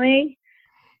family.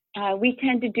 We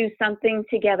tend to do something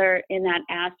together in that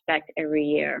aspect every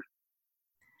year.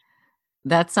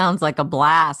 That sounds like a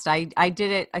blast. I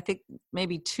did it, I think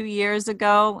maybe 2 years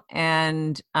ago.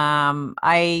 And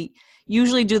I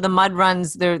usually do the mud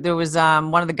runs. There was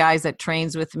one of the guys that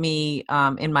trains with me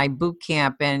in my boot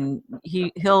camp, and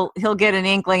he'll get an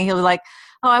inkling. He'll be like,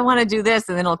 oh, I want to do this.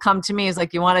 And then he'll come to me. He's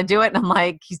like, you want to do it? And I'm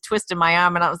like, he's twisting my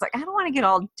arm. And I was like, I don't want to get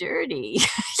all dirty.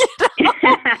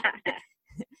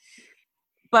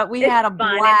 But we had a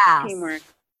blast. It's teamwork.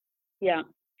 Yeah.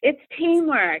 It's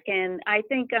teamwork, and I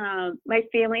think my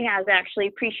family has actually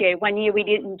appreciated. One year we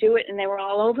didn't do it, and they were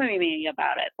all over me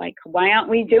about it. Like, why aren't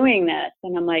we doing this?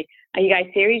 And I'm like, are you guys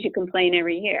serious? You complain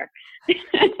every year.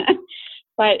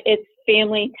 But it's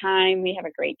family time. We have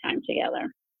a great time together.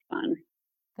 It's fun.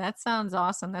 That sounds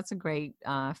awesome. That's a great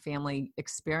family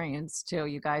experience too.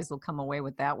 You guys will come away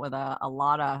with that with a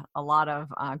lot of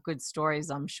good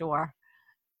stories, I'm sure.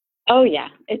 Oh, yeah,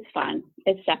 it's fun.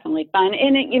 It's definitely fun.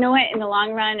 And you know what? In the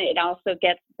long run, it also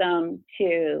gets them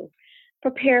to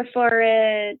prepare for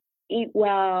it, eat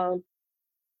well.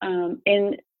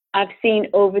 And I've seen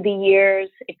over the years,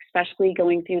 especially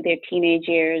going through their teenage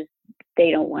years,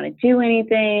 they don't want to do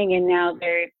anything. And now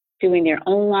they're doing their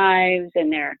own lives,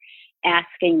 and they're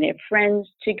asking their friends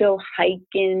to go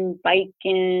hiking,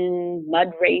 biking,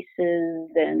 mud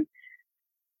races. And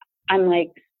I'm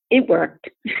like, it worked.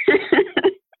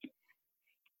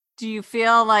 Do you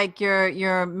feel like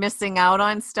you're missing out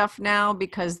on stuff now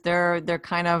because they're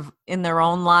kind of in their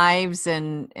own lives,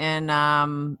 and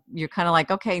you're kind of like,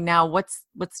 okay, now what's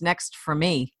next for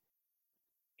me?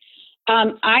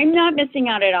 I'm not missing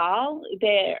out at all.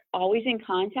 They're always in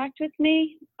contact with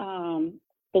me.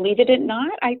 Believe it or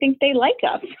not, I think they like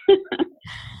us.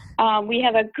 We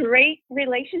have a great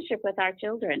relationship with our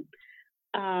children.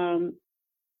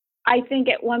 I think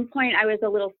at one point I was a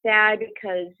little sad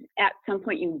because at some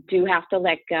point you do have to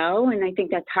let go. And I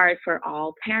think that's hard for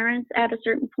all parents at a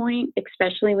certain point,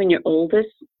 especially when your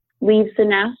oldest leaves the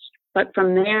nest. But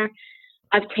from there,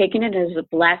 I've taken it as a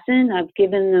blessing. I've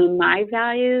given them my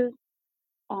values.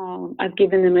 I've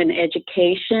given them an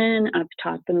education. I've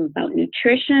taught them about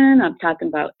nutrition. I've taught them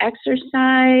about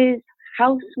exercise,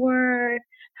 housework,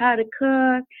 how to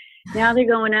cook. Now they're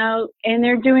going out and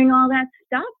they're doing all that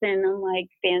stuff. And I'm like,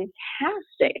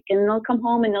 fantastic. And they'll come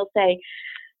home and they'll say,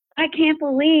 I can't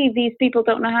believe these people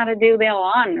don't know how to do their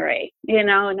laundry, and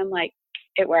I'm like,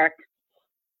 it worked.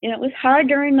 It was hard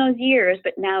during those years,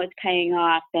 but now it's paying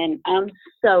off. And I'm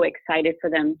so excited for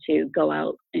them to go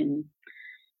out and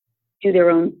do their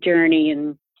own journey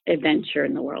and adventure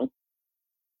in the world.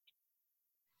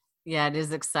 Yeah, it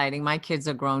is exciting. My kids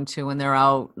are grown too, and they're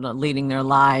out leading their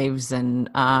lives. And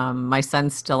my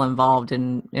son's still involved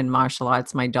in martial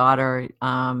arts. My daughter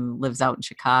lives out in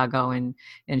Chicago, and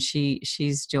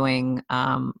she's doing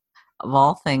of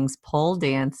all things pole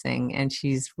dancing, and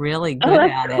she's really good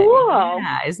at cool. it.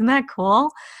 Yeah, isn't that cool?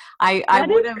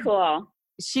 That is cool.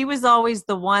 She was always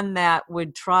the one that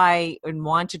would try and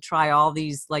want to try all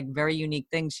these like very unique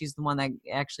things. She's the one that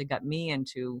actually got me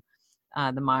into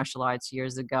the martial arts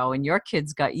years ago, and your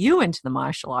kids got you into the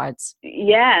martial arts.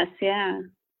 Yes, yeah.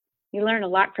 You learn a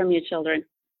lot from your children.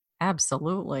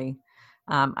 Absolutely.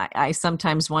 I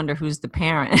sometimes wonder who's the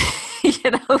parent, who's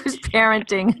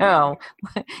parenting who.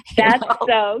 That's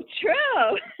so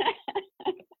true.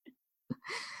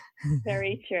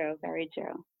 Very true, very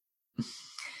true.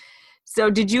 So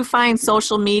did you find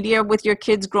social media with your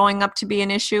kids growing up to be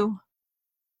an issue?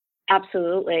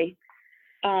 Absolutely.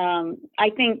 I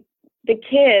think the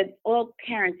kids, all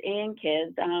parents and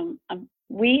kids,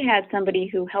 we had somebody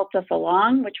who helped us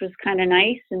along, which was kind of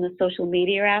nice in the social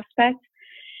media aspect.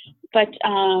 But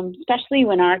especially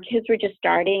when our kids were just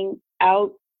starting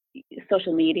out,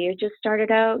 social media just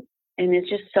started out, and it's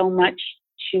just so much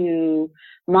to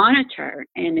monitor,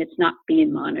 and it's not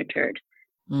being monitored.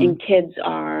 And kids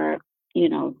are,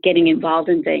 getting involved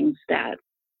in things that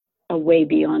are way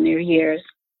beyond their years.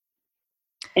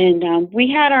 And we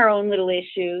had our own little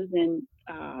issues, and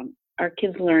our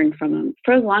kids learned from them.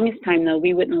 For the longest time, though,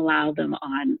 we wouldn't allow them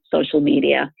on social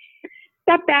media.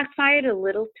 that backfired a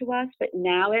little to us, but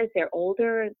now as they're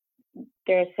older,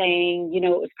 they're saying, it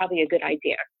was probably a good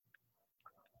idea.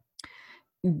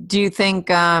 Do you think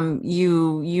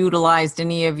you utilized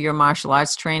any of your martial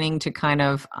arts training to kind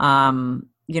of,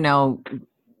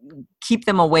 keep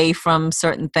them away from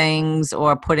certain things,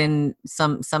 or put in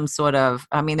some sort of,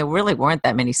 I mean, there really weren't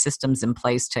that many systems in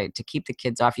place to keep the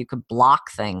kids off. You could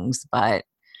block things, but.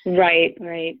 Right.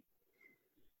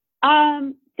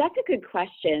 That's a good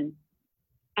question.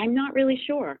 I'm not really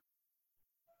sure.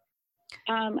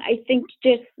 I think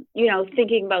just,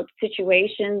 thinking about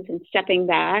situations and stepping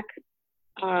back,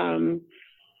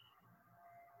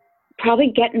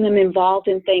 probably getting them involved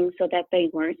in things so that they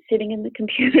weren't sitting in the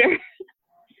computer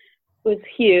was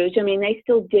huge. I mean, they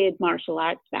still did martial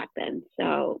arts back then.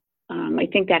 So I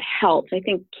think that helps. I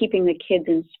think keeping the kids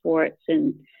in sports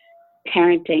and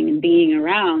parenting and being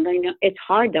around. I know it's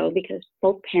hard though, because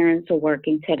both parents are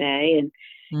working today, and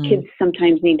kids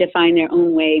sometimes need to find their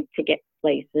own way to get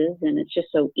places. And it's just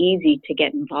so easy to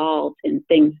get involved in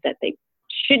things that they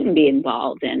shouldn't be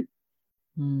involved in.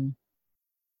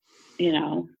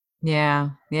 Yeah.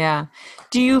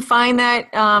 Do you find that,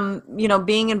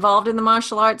 being involved in the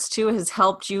martial arts too has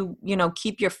helped you,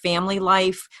 keep your family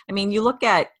life? I mean, you look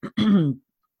at,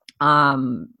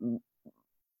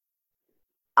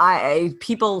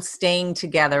 people staying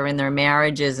together in their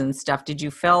marriages and stuff. Did you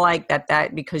feel like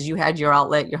that because you had your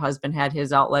outlet, your husband had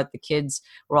his outlet, the kids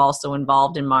were also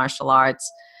involved in martial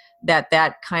arts, that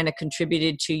kind of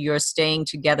contributed to your staying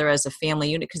together as a family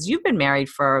unit? Because you've been married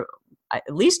for at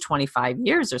least 25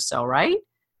 years or so, right?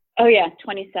 Oh yeah,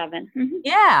 27. Mm-hmm.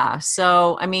 Yeah.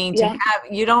 So, I mean,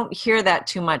 you don't hear that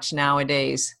too much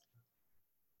nowadays.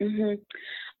 Mm-hmm.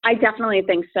 I definitely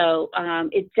think so.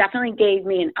 It definitely gave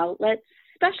me an outlet,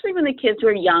 especially when the kids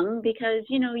were young, because,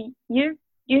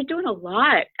 you're doing a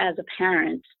lot as a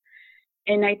parent.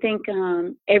 And I think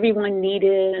everyone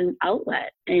needed an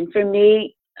outlet. And for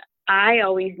me, I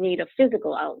always need a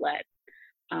physical outlet.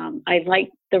 I like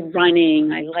the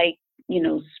running. I like,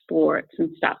 sports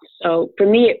and stuff. So for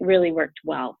me, it really worked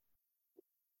well.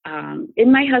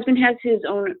 And my husband has his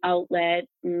own outlet.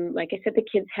 And like I said, the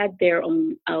kids had their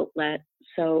own outlet.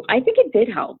 So I think it did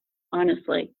help,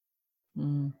 honestly.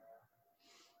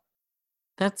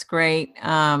 That's great.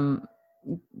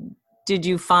 Did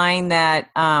you find that,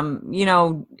 how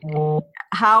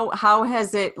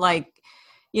has it,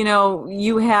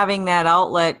 you having that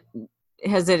outlet,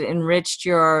 has it enriched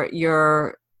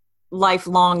your life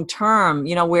long term,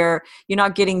 where you're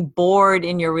not getting bored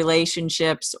in your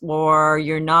relationships, or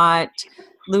you're not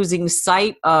losing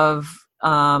sight of,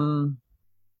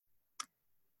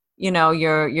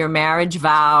 your marriage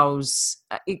vows?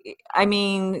 I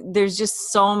mean, there's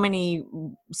just so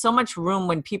much room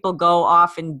when people go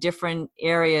off in different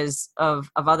areas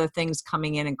of other things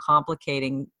coming in and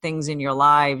complicating things in your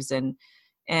lives. And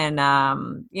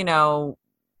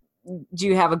do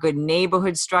you have a good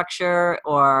neighborhood structure,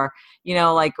 or,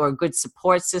 or good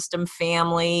support system,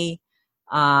 family?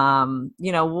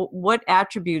 What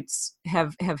attributes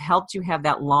have helped you have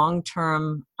that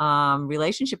long-term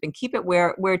relationship and keep it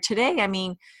where today, I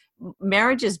mean,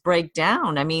 marriages break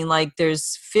down. I mean,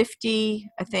 there's 50,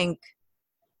 I think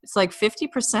it's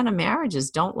 50% of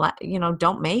marriages don't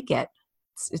make it.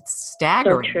 It's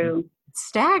staggering. So true. It's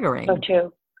staggering. So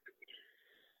true.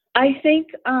 I think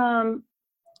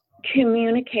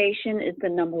communication is the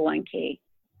number one key.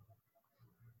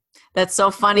 That's so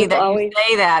funny that you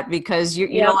say that, because you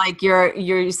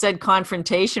said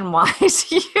confrontation wise,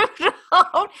 you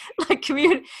don't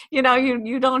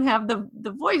you don't have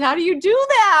the voice. How do you do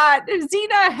that?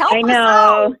 Zena, help us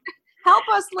out. Help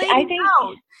us ladies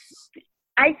out.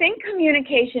 I think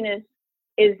communication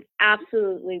is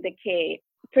absolutely the key.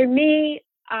 For me,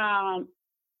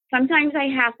 sometimes I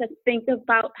have to think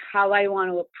about how I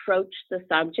want to approach the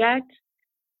subject.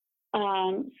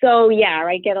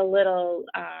 I get a little,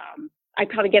 I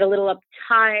probably get a little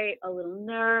uptight, a little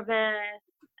nervous,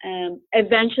 and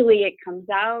eventually it comes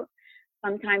out.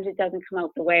 Sometimes it doesn't come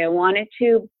out the way I want it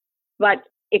to, but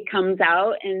it comes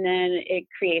out, and then it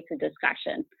creates a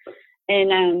discussion.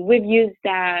 And we've used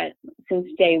that since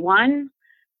day one.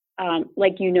 All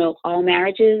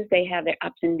marriages, they have their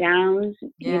ups and downs.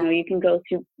 Yeah. You can go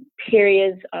through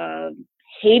periods of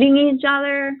hating each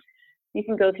other. You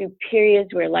can go through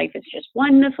periods where life is just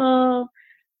wonderful.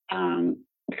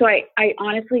 So I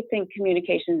honestly think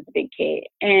communication is the big key.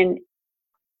 And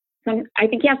I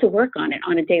think you have to work on it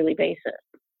on a daily basis,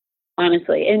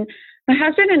 honestly. And my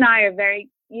husband and I are very,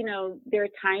 there are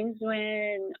times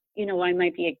when, I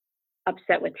might be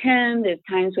upset with him. There's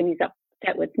times when he's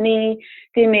upset with me.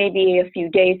 There may be a few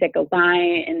days that go by,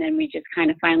 and then we just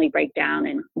kind of finally break down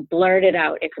and blurt it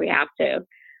out if we have to.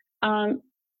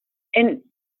 And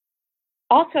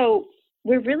also,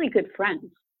 we're really good friends.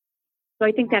 So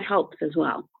I think that helps as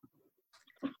well.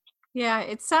 Yeah,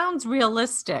 it sounds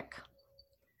realistic.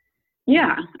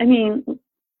 Yeah, I mean,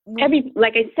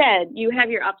 like I said, you have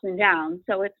your ups and downs,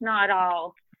 so it's not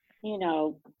all,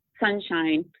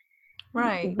 sunshine.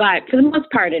 Right. But for the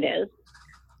most part, it is.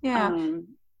 Yeah.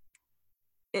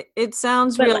 It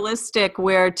sounds realistic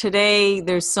where today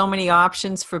there's so many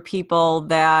options for people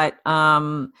that,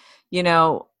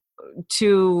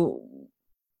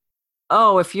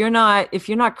 if you're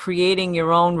not creating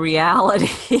your own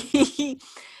reality,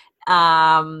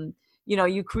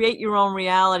 you create your own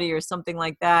reality or something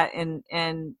like that.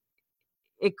 And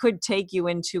it could take you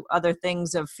into other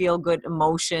things of feel good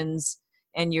emotions,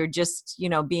 and you're just,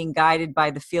 being guided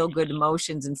by the feel good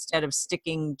emotions instead of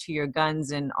sticking to your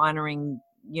guns and honoring,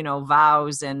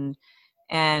 vows and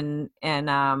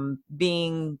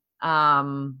being,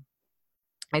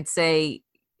 I'd say,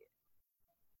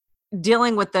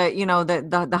 dealing with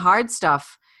the hard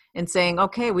stuff and saying,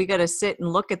 okay, we got to sit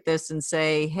and look at this and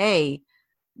say, hey,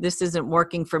 this isn't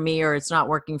working for me, or it's not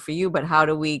working for you, but how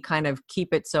do we kind of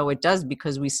keep it so it does,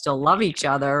 because we still love each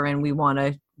other and we want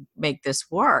to make this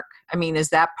work? I mean, is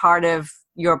that part of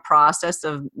your process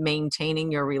of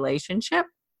maintaining your relationship?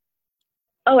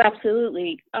 Oh,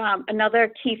 absolutely.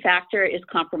 Another key factor is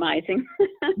compromising.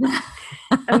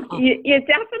 You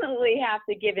definitely have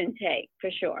to give and take, for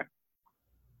sure.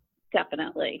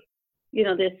 Definitely.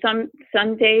 There's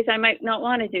some days I might not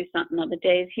want to do something. Other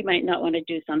days he might not want to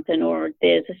do something, or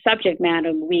there's a subject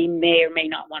matter we may or may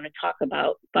not want to talk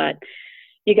about. But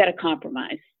you got to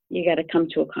compromise. You got to come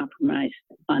to a compromise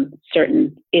on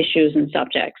certain issues and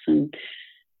subjects. And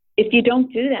if you don't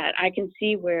do that, I can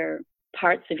see where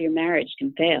parts of your marriage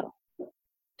can fail.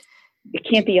 It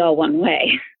can't be all one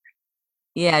way.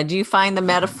 Yeah. Do you find the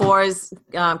metaphors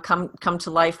come to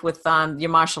life with your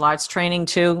martial arts training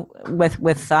too, with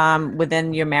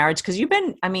within your marriage? Because you've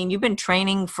been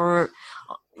training for,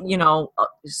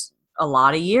 a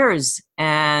lot of years,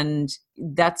 and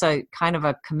that's a kind of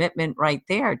a commitment right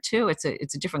there too. It's a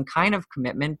different kind of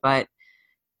commitment, but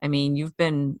I mean, you've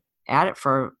been at it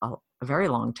for a very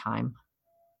long time.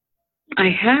 I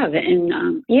have,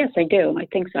 and yes, I do. I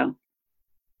think so.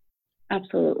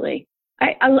 Absolutely.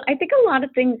 I think a lot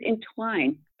of things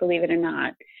entwine, believe it or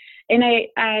not. And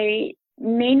I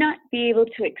may not be able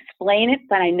to explain it,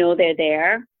 but I know they're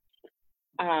there.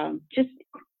 And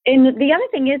the other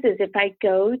thing is if I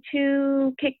go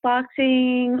to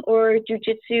kickboxing or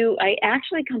jujitsu, I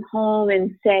actually come home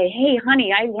and say, hey,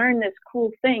 honey, I learned this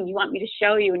cool thing. You want me to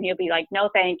show you? And he'll be like,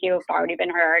 no, thank you. I've already been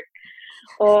hurt.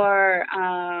 Or,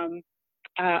 oh,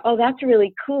 that's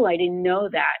really cool. I didn't know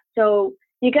that. So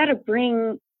you got to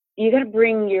bring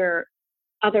your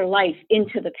other life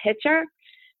into the picture,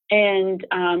 and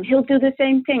he'll do the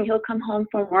same thing. He'll come home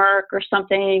from work or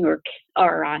something, or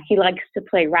he likes to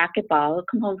play racquetball. He'll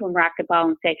come home from racquetball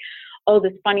and say, oh,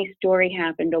 this funny story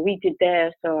happened, or we did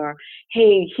this, or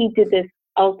hey, he did this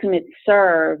ultimate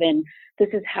serve, and this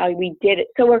is how we did it.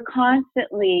 So we're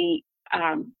constantly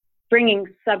bringing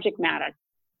subject matter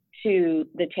to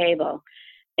the table.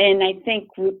 And I think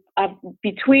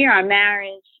between our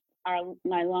marriage,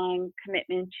 my long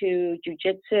commitment to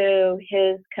jujitsu,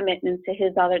 his commitment to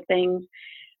his other things,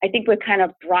 I think we kind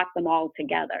of brought them all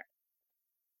together.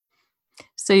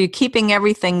 So you're keeping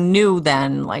everything new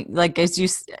then, like as you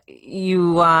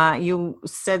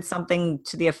said something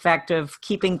to the effect of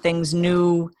keeping things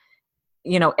new,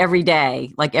 every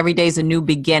day, like every day is a new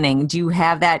beginning. Do you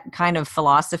have that kind of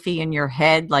philosophy in your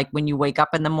head? Like when you wake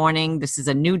up in the morning, this is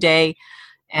a new day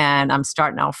and I'm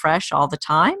starting out fresh all the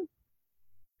time?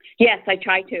 Yes, I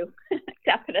try to,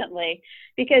 definitely.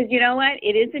 Because you know what?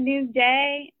 It is a new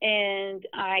day, and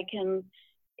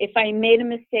if I made a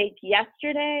mistake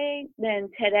yesterday,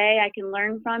 then today I can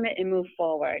learn from it and move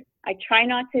forward. I try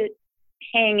not to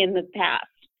hang in the past.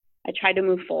 I try to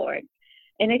move forward.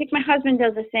 And I think my husband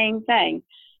does the same thing.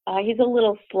 He's a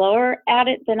little slower at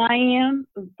it than I am,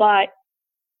 but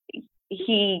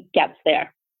he gets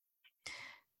there.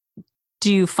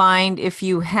 Do you find if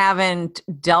you haven't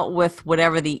dealt with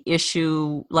whatever the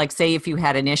issue, like say if you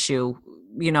had an issue,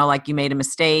 like you made a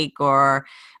mistake or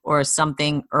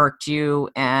something irked you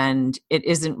and it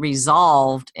isn't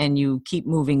resolved and you keep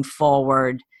moving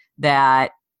forward,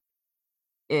 that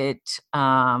it,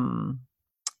 it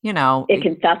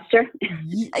can fester.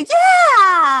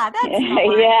 Yeah, that's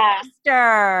yeah.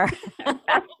 Fester.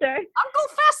 Fester. Uncle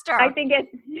Fester. I think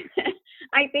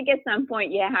at some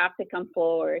point you have to come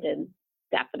forward and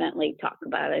definitely talk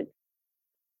about it.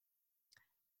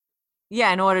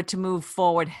 yeah, in order to move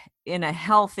forward in a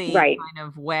healthy Right. kind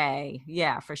of way.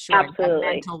 Yeah, for sure. And have Absolutely.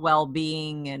 mental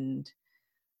well-being and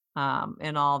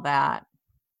all that.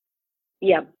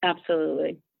 Yep,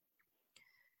 absolutely.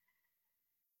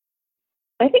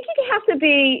 I think you have to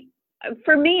be,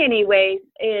 for me anyways,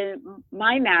 in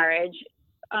my marriage,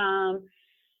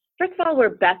 first of all, we're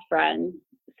best friends.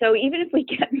 So even if we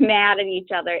get mad at each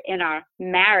other in our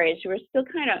marriage, we're still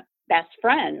kind of best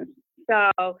friends. So,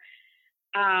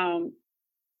 um,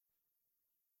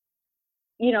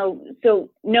 so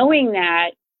knowing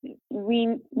that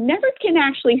we never can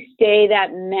actually stay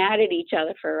that mad at each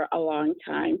other for a long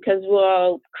time because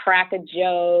we'll crack a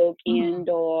joke Mm-hmm. and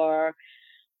or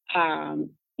um,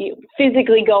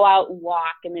 physically go out and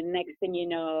walk, and the next thing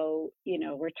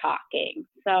we're talking.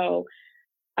 So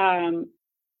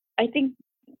I think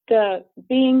the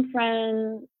being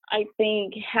friends, I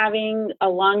think having a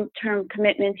long-term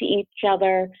commitment to each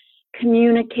other,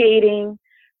 communicating,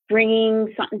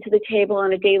 bringing something to the table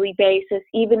on a daily basis,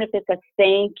 even if it's a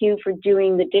thank you for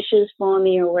doing the dishes for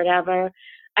me or whatever.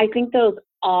 I think those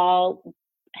all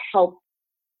help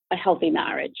a healthy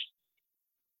marriage.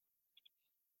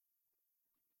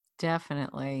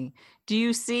 Definitely. Do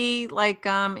you see like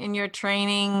in your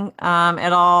training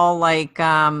at all like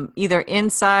either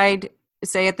inside,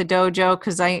 say at the dojo,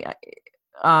 because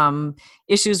um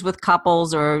issues with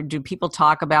couples, or do people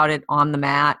talk about it on the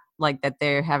mat, like that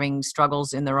they're having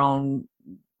struggles in their own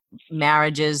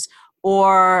marriages,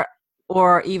 or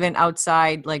even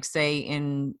outside, like say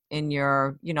in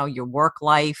your your work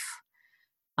life,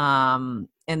 and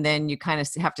then you kind of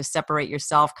have to separate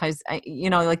yourself because like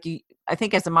you, I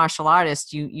think as a martial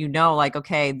artist, like,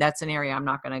 okay, that's an area I'm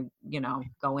not going to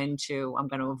go into. I'm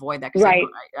going to avoid that because Right.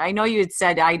 I know you had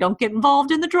said I don't get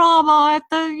involved in the drama at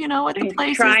the at the I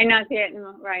places. try not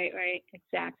to. Right,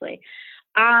 exactly.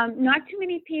 Not too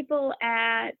many people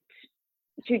at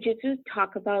jujitsu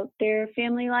talk about their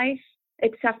family life,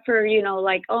 except for,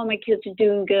 like, oh, my kids are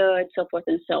doing good, so forth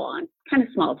and so on. Kind of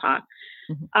small talk.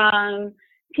 Mm-hmm.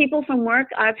 People from work,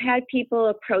 I've had people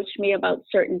approach me about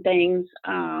certain things,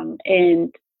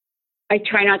 and I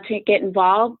try not to get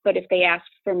involved, but if they ask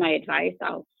for my advice,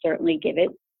 I'll certainly give it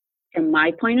from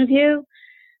my point of view.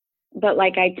 But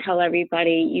like I tell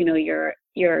everybody, you're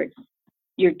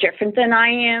different than I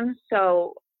am,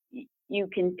 so you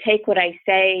can take what I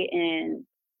say and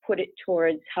put it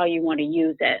towards how you want to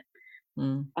use it.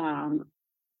 Mm.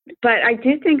 But I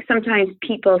do think sometimes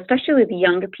people, especially the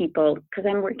younger people, because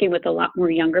I'm working with a lot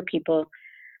more younger people,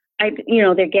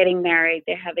 they're getting married,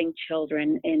 they're having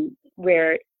children, and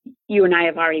where you and I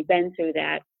have already been through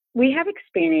that, we have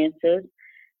experiences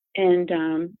and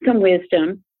some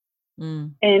wisdom.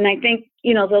 Mm. And I think,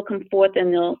 they'll come forth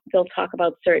and they'll talk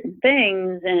about certain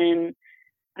things, and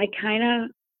I kind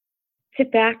of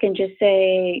sit back and just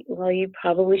say, well, you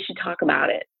probably should talk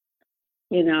about it,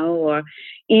 or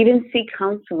even seek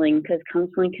counseling, because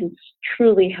counseling can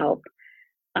truly help.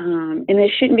 And there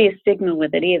shouldn't be a stigma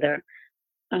with it either,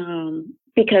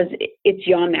 because it's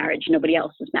your marriage, nobody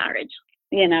else's marriage,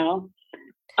 and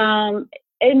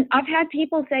I've had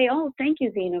people say, oh, thank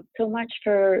you, Zena, so much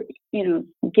for,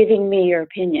 giving me your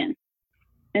opinion.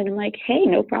 And I'm like, hey,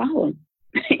 no problem.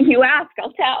 You ask,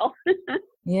 I'll tell.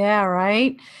 Yeah,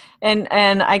 right. And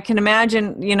I can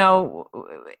imagine,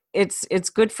 it's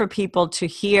good for people to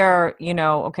hear,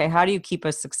 okay, how do you keep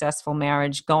a successful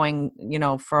marriage going,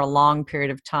 for a long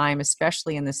period of time,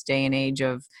 especially in this day and age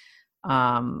of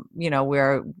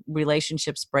where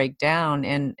relationships break down.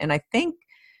 And I think,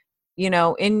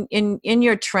 in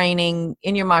your training,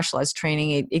 in your martial arts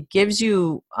training, it gives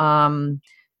you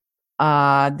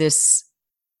this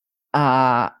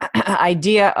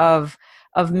idea of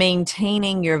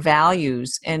maintaining your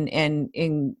values and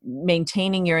in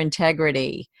maintaining your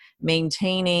integrity,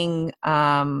 maintaining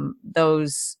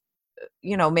those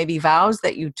maybe vows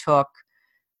that you took,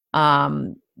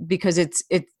 because it's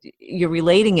you're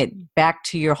relating it back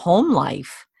to your home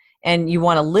life, and you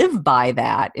want to live by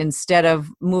that instead of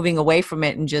moving away from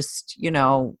it and just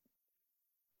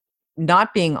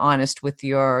not being honest with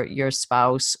your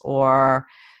spouse, or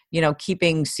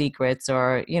keeping secrets,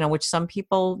 or which some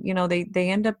people they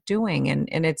end up doing, and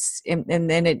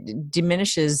then it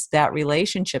diminishes that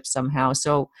relationship somehow.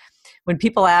 So when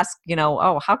people ask,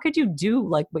 oh, how could you do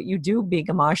like what you do being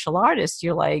a martial artist,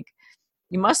 you're like,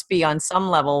 you must be on some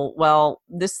level, well,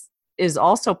 this is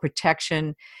also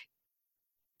protection,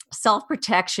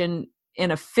 self-protection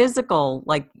in a physical,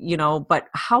 like, but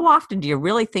how often do you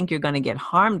really think you're going to get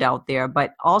harmed out there,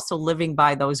 but also living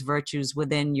by those virtues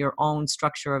within your own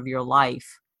structure of your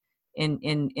life, in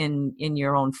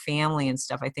your own family and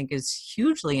stuff, I think is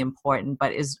hugely important,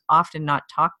 but is often not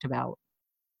talked about.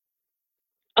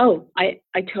 Oh, I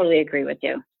totally agree with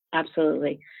you.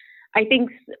 Absolutely. I think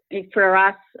for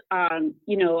us, I've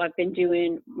been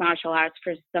doing martial arts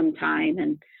for some time,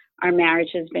 and our marriage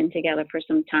has been together for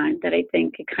some time, that I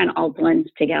think it kind of all blends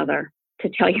together, to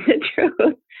tell you the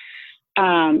truth.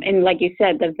 And like you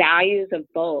said, the values of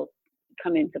both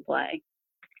come into play.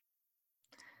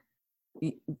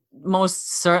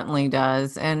 Most certainly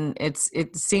does. And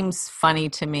it seems funny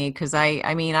to me because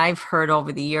I mean, I've heard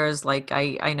over the years, like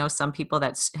I know some people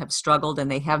that have struggled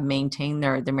and they have maintained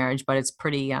their marriage, but it's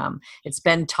pretty, it's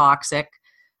been toxic.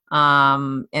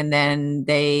 And then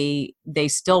they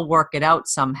still work it out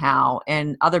somehow.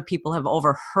 And other people have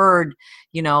overheard,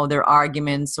 their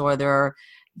arguments or their,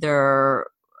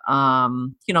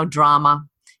 drama,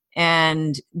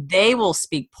 and they will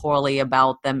speak poorly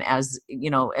about them as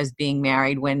as being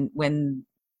married when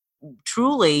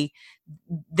truly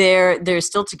they're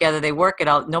still together. They work it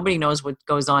out. Nobody knows what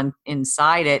goes on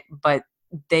inside it, but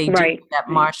they do. Right. That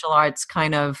martial arts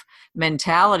kind of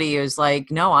mentality is like,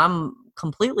 no, I'm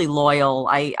completely loyal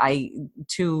I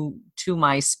to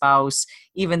my spouse,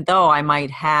 even though I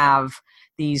might have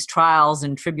these trials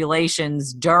and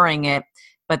tribulations during it,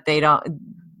 but they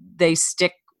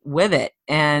stick with it.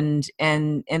 And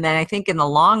then I think in the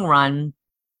long run,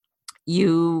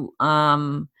 you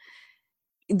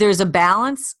there's a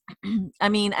balance. I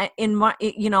mean, I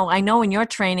know in your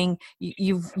training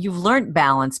you've learned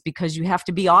balance, because you have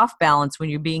to be off balance when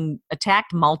you're being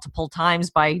attacked multiple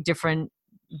times by different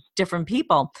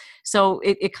people. So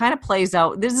it kind of plays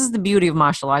out. This is the beauty of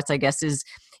martial arts, I guess, is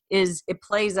it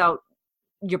plays out.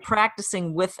 You're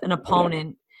practicing with an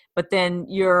opponent, but then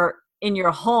you're in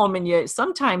your home, and you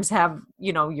sometimes have,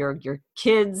 your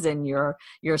kids and your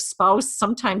spouse.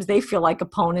 Sometimes they feel like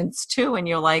opponents too. And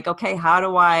you're like, okay, how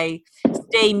do I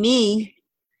stay me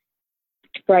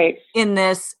right in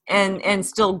this and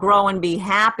still grow and be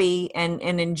happy and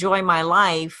enjoy my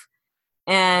life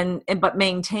and but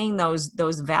maintain those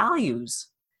values?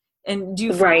 And do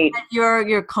you find that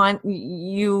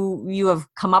you have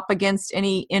come up against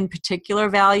any in particular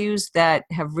values that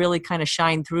have really kind of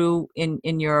shined through in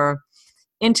your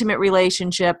intimate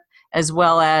relationship, as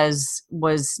well as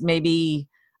was maybe,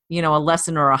 a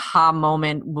lesson or aha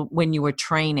moment when you were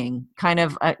training? Kind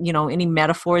of, any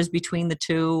metaphors between the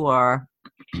two, or?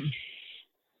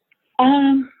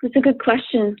 It's a good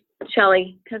question,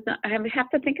 Shelley, because I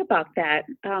have to think about that,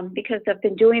 because I've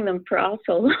been doing them for all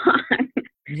so long.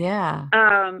 Yeah.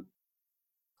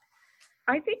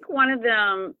 I think one of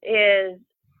them is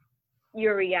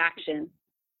your reaction.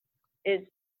 Is,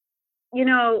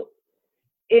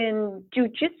 in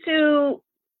jiu-jitsu,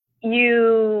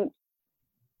 you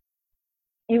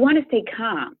want to stay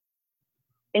calm,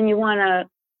 and you want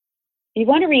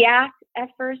to react at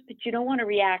first, but you don't want to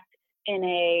react in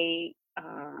a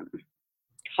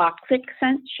toxic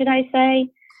sense, should I say?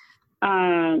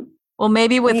 Well,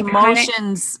 maybe with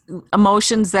emotions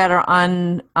that are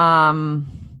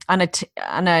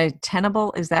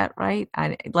unattainable. Is that right?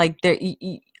 Like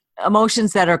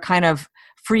emotions that are kind of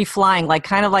free flying,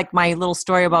 kind of like my little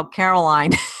story about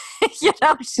Caroline. She's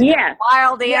a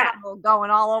wild animal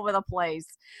going all over the place.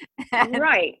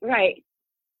 Right.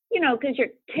 Because your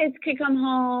kids could come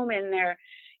home and they're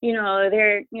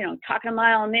talking a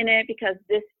mile a minute because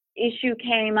this issue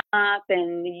came up,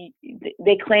 and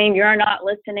they claim you're not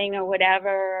listening or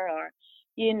whatever, or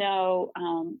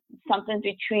something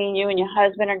between you and your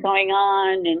husband are going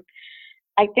on. And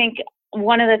I think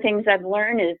one of the things I've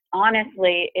learned is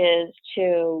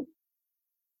to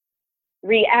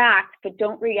react, but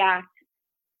don't react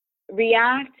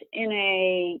in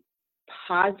a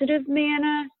positive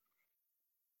manner,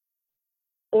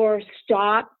 or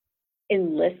stop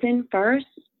and listen first.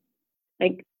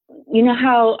 Like,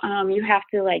 how you have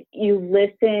to, like, you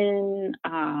listen.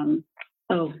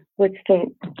 What's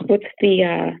the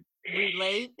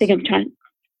relate? I think I'm trying.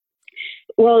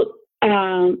 Well,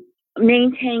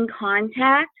 maintain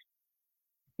contact.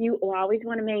 You always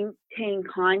want to maintain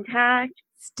contact.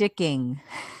 Sticking.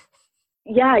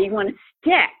 Yeah, you want to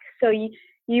stick. So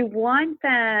you want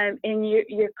them, and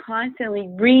you're constantly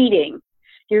reading.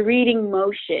 You're reading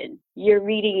motion. You're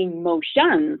reading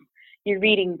emotions. You're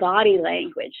reading body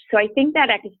language. So I think that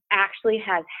actually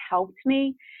has helped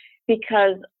me,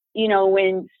 because,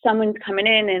 when someone's coming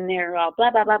in and they're all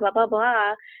blah, blah, blah, blah, blah,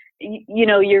 blah,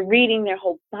 you're reading their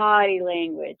whole body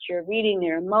language. You're reading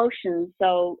their emotions.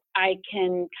 So I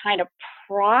can kind of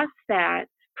process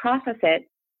it,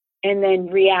 and then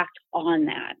react on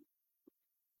that.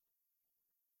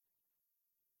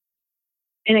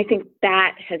 And I think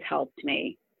that has helped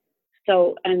me.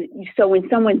 So when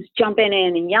someone's jumping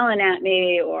in and yelling at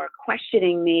me or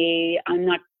questioning me, I'm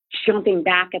not jumping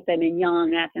back at them and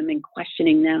yelling at them and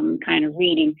questioning them, kind of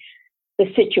reading the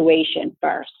situation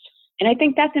first. And I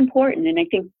think that's important. And I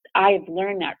think I've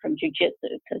learned that from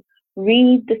jujitsu, to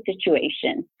read the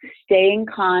situation, stay in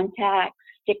contact,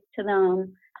 stick to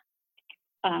them,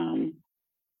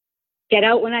 get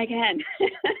out when I can.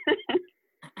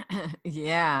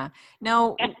 Yeah.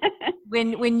 No,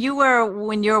 when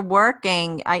you're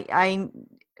working, I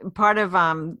part of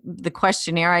the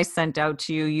questionnaire I sent out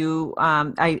to you,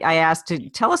 I asked to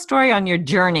tell a story on your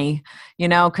journey,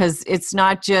 because it's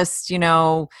not just,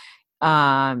 your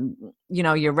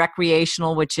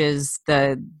recreational, which is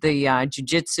the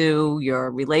jujitsu,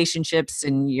 your relationships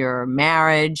and your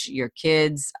marriage, your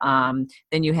kids.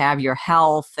 Then you have your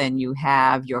health and you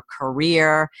have your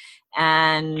career.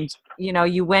 And,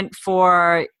 you went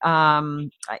for,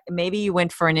 maybe you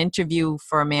went for an interview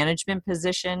for a management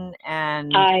position.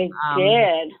 And I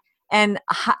did. And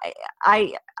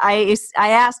I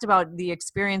asked about the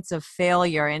experience of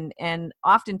failure, and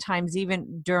oftentimes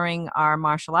even during our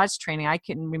martial arts training, I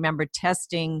can remember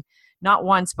testing not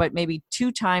once, but maybe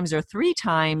 2 times or 3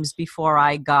 times before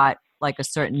I got like a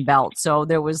certain belt. So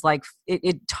there was like,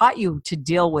 it taught you to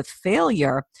deal with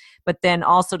failure, but then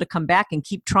also to come back and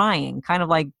keep trying, kind of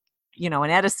like,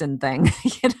 an Edison thing,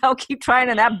 keep trying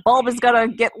and that bulb is going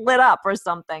to get lit up or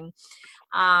something.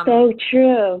 So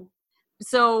true.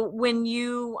 So when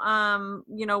you,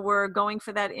 were going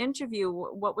for that interview,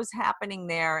 what was happening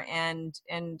there, and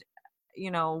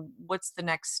what's the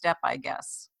next step, I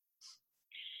guess?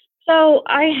 So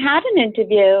I had an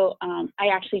interview. I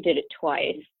actually did it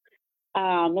twice.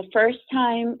 The first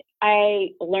time I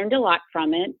learned a lot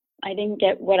from it. I didn't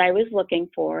get what I was looking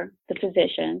for, the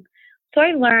position. So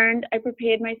I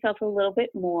prepared myself a little bit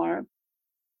more.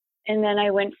 And then I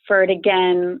went for it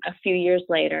again a few years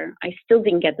later. I still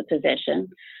didn't get the position.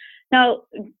 Now,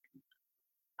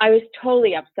 I was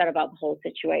totally upset about the whole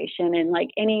situation. And like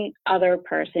any other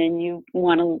person, you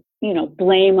want to,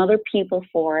 blame other people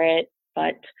for it.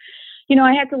 But,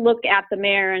 I had to look at the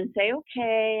mirror and say,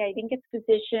 okay, I didn't get the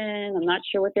position. I'm not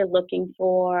sure what they're looking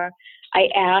for. I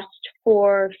asked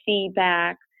for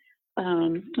feedback.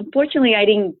 Unfortunately, I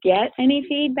didn't get any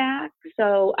feedback.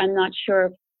 So I'm not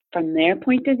sure from their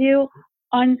point of view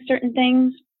on certain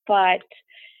things, but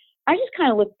I just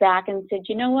kind of looked back and said,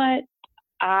 you know what?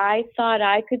 I thought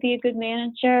I could be a good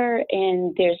manager,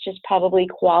 and there's just probably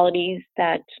qualities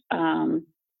that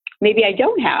maybe I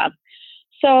don't have.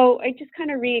 So I just kind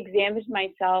of re-examined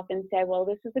myself and said, well,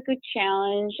 this is a good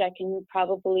challenge. I can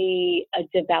probably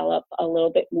develop a little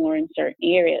bit more in certain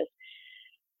areas.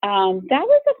 That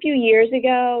was a few years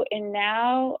ago, and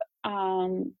now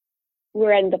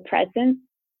we're in the present.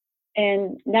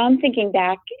 And now I'm thinking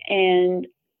back, and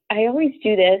I always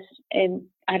do this, and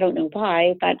I don't know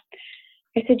why, but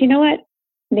I said, you know what?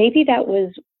 Maybe that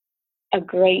was a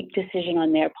great decision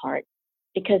on their part,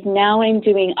 because now I'm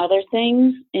doing other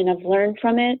things and I've learned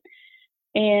from it,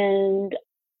 and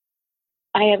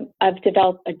I've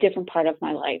developed a different part of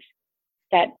my life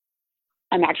that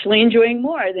I'm actually enjoying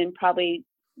more than probably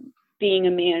being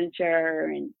a manager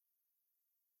and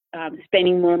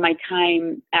spending more of my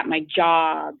time at my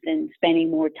job than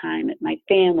spending more time at my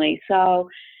family. So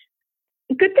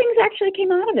good things actually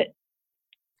came out of it.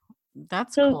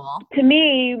 That's cool. To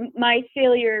me, my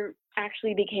failure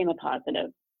actually became a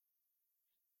positive.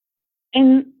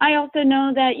 And I also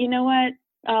know that, you know what,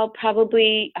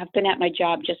 I've been at my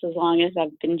job just as long as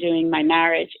I've been doing my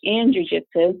marriage and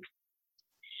jiu-jitsu.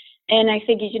 And I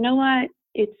figured, you know what,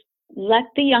 let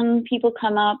the young people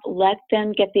come up, let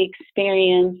them get the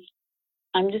experience.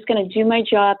 I'm just going to do my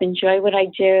job, enjoy what I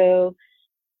do,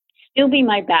 still be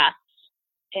my best,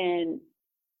 and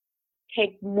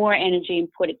take more energy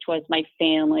and put it towards my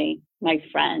family, my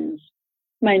friends,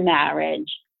 my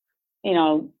marriage,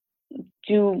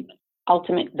 do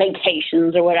ultimate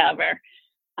vacations or whatever,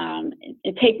 and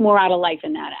take more out of life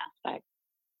in that aspect.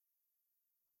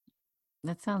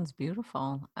 That sounds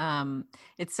beautiful.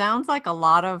 It sounds like a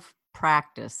lot of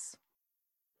practice.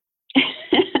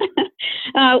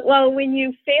 Well, when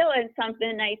you fail at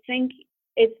something, I think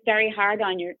it's very hard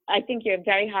I think you're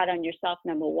very hard on yourself,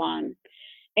 number one.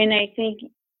 And I think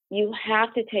you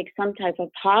have to take some type of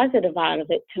positive out of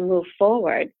it to move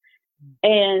forward.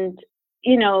 And,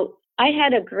 I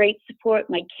had a great support.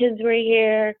 My kids were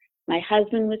here. My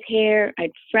husband was here. I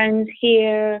had friends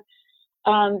here.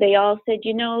 They all said,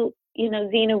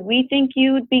 Zena, we think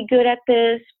you would be good at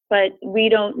this, but we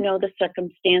don't know the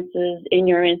circumstances in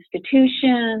your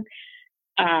institution.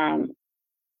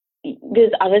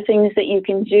 There's other things that you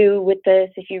can do with this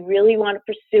if you really want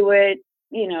to pursue it.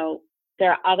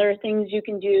 there are other things you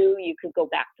can do. You could go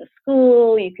back to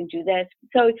school. You can do this.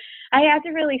 So I had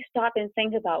to really stop and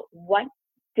think about, what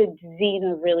did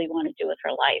Zena really want to do with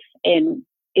her life? And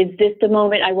is this the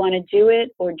moment I want to do it,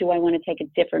 or do I want to take a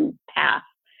different path?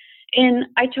 And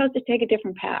I chose to take a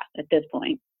different path at this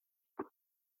point.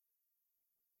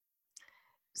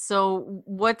 So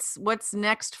what's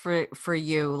next for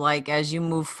you? Like, as you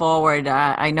move forward,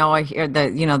 I know I hear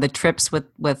that, the trips with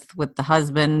the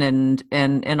husband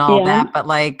and all that, but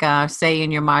like, say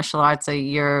in your martial arts,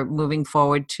 you're moving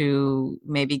forward to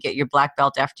maybe get your black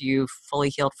belt after you've fully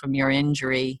healed from your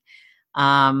injury.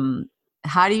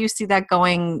 How do you see that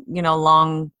going,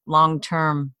 long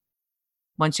term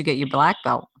once you get your black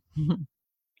belt?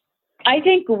 I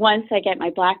think once I get my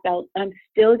black belt, I'm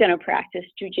still going to practice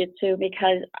jujitsu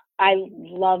because I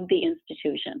love the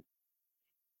institution.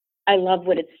 I love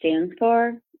what it stands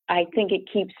for. I think it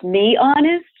keeps me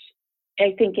honest.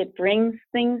 I think it brings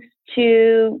things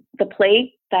to the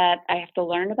plate that I have to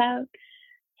learn about.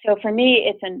 So for me,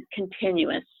 it's a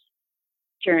continuous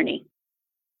journey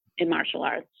in martial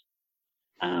arts.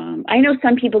 I know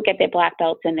some people get their black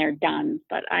belts and they're done,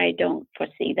 but I don't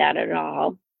foresee that at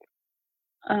all.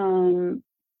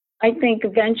 I think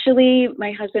eventually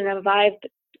my husband and I have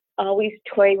always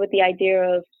toyed with the idea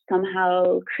of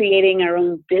somehow creating our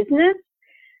own business.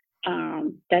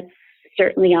 That's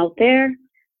certainly out there.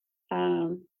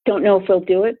 Don't know if we'll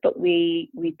do it, but we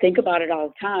think about it all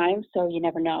the time. So you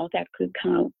never know, that could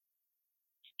come out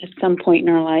at some point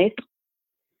in our life.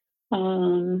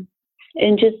 And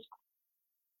just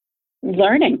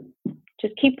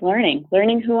keep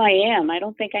learning who I am. I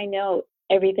don't think I know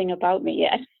everything about me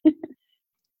yet.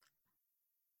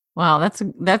 Wow,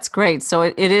 that's great. So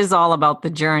it is all about the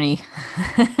journey.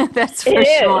 That's for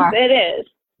sure. It is.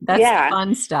 That's the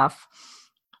fun stuff.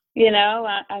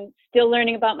 I'm still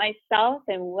learning about myself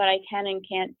and what I can and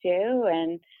can't do,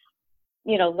 and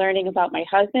learning about my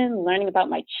husband, learning about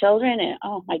my children, and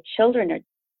my children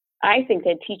I think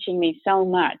they're teaching me so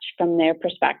much from their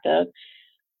perspective.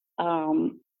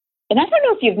 And I don't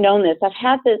know if you've known this. I've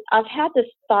had this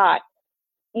thought.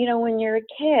 When you're a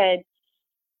kid,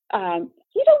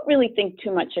 you don't really think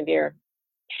too much of your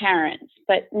parents.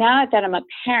 But now that I'm a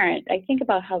parent, I think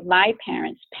about how my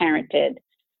parents parented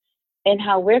and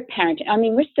how we're parenting. I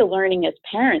mean, we're still learning as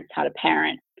parents how to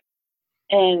parent.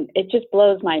 And it just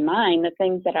blows my mind, the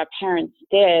things that our parents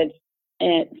did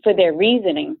for their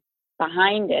reasoning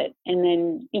behind it. And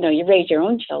then, you raise your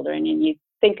own children and you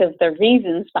think of the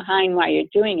reasons behind why you're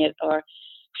doing it, or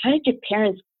how did your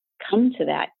parents come to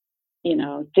that,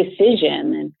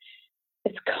 decision? And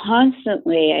it's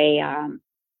constantly a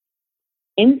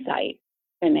insight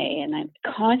for me, and I'm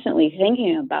constantly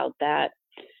thinking about that.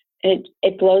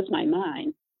 It blows my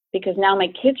mind, because now my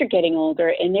kids are getting older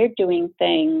and they're doing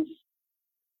things.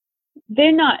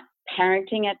 They're not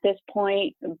parenting at this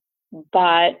point,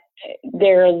 but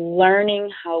they're learning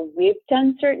how we've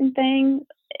done certain things,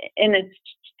 and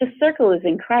the circle is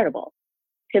incredible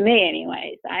to me,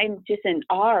 anyways. I'm just in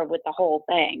awe with the whole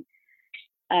thing.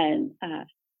 And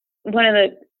one of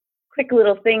the quick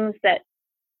little things that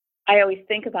I always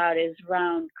think about is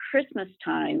around Christmas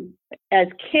time. As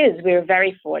kids, we were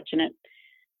very fortunate.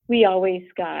 We always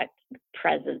got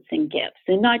presents and gifts,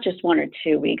 and not just one or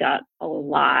two. We got a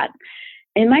lot.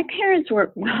 And my parents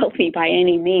weren't wealthy by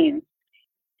any means.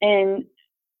 And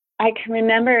I can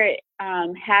remember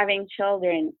having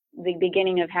children, the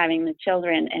beginning of having the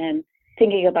children, and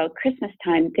thinking about Christmas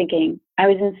time, thinking I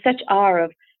was in such awe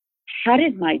of, how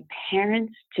did my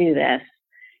parents do this?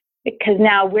 Because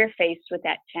now we're faced with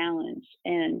that challenge.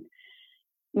 And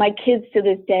my kids to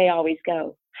this day always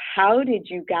go, how did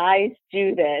you guys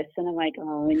do this? And I'm like,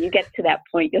 when you get to that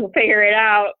point, you'll figure it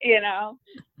out,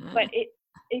 But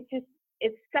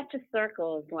it's such a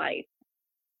circle of life.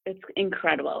 It's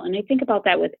incredible. And I think about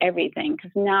that with everything,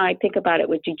 because now I think about it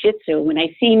with jiu-jitsu. When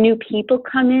I see new people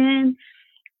come in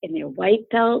and they're white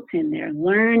belts and they're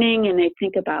learning, and I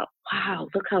think about, wow,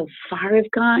 look how far I've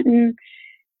gotten.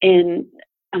 And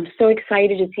I'm so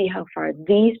excited to see how far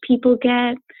these people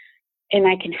get, and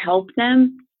I can help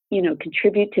them,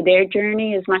 contribute to their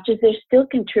journey as much as they're still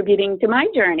contributing to my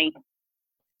journey.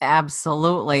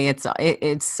 Absolutely.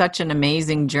 It's such an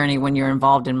amazing journey when you're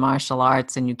involved in martial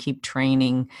arts and you keep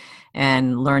training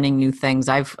and learning new things.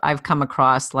 I've come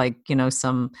across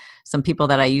some people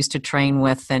that I used to train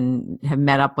with and have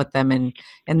met up with them, and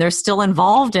they're still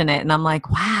involved in it. And I'm like,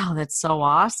 wow, that's so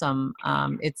awesome.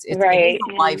 It's right. It is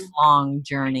a lifelong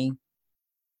journey.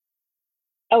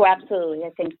 Oh, absolutely.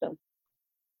 I think so.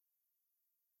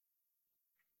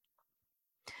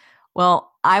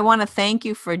 Well, I want to thank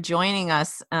you for joining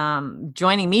us,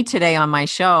 joining me today on my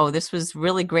show. This was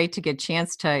really great to get a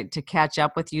chance to catch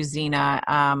up with you, Zena.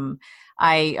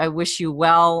 I wish you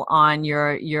well on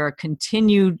your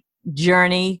continued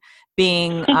journey,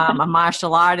 being a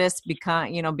martial artist,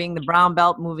 being the brown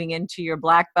belt, moving into your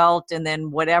black belt, and then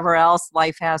whatever else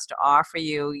life has to offer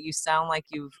you. You sound like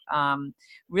you've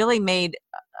really made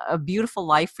a beautiful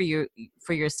life for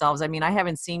yourselves. I mean, I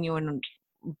haven't seen you in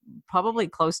probably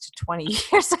close to 20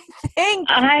 years, I think.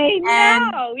 I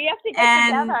know. We have to get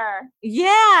together.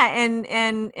 Yeah,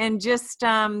 and just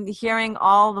hearing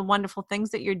all the wonderful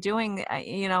things that you're doing,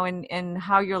 and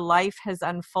how your life has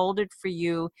unfolded for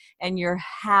you, and you're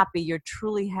happy, you're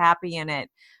truly happy in it.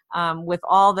 With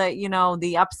all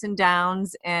the ups and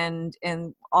downs and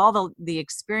all the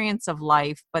experience of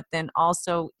life, but then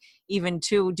also even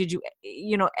too, did you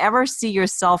ever see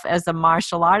yourself as a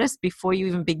martial artist before you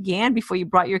even began, before you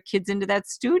brought your kids into that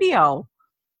studio?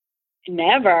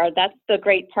 Never. That's the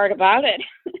great part about it.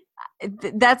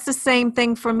 That's the same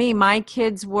thing for me. My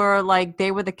kids were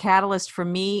they were the catalyst for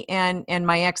me and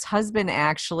my ex-husband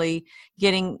actually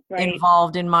getting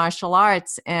involved in martial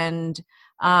arts. And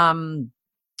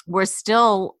we're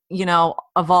still,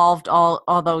 evolved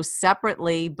all those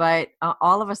separately, but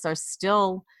all of us are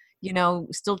still,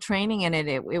 still training in it.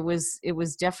 It was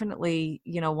definitely,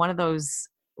 one of those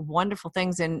wonderful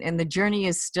things. And the journey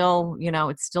is still,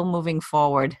 it's still moving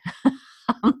forward.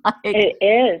 It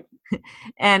is.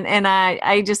 And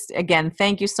I just, again,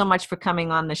 thank you so much for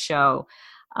coming on the show.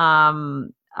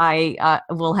 I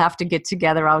will have to get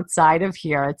together outside of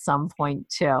here at some point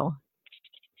too.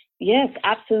 Yes,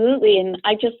 absolutely. And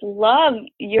I just love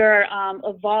your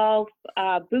Evolve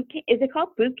boot camp. Is it called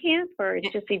boot camp or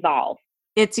it's just Evolve?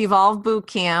 It's Evolve Boot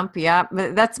Camp. Yeah,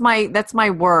 that's my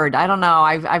word. I don't know.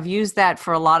 I've used that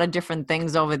for a lot of different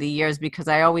things over the years because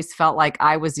I always felt like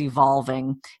I was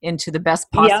evolving into the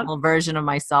best possible version of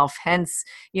myself. Hence,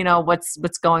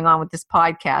 what's going on with this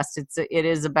podcast. It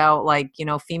is about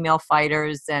female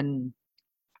fighters and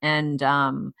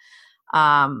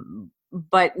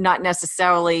but not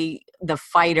necessarily the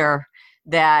fighter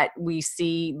that we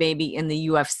see maybe in the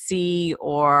UFC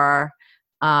or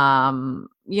women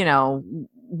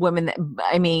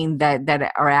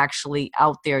that are actually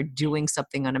out there doing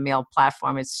something on a male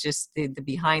platform. It's just the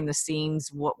behind the scenes,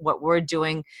 what we're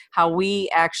doing, how we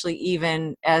actually,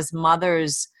 even as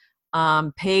mothers,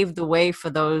 paved the way for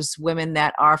those women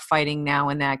that are fighting now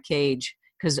in that cage,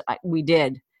 because we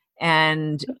did.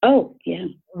 And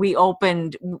we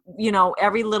opened,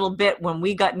 every little bit when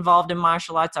we got involved in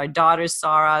martial arts, our daughters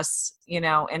saw us,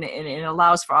 and it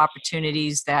allows for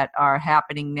opportunities that are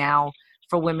happening now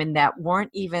for women that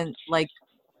weren't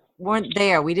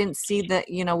there. We didn't see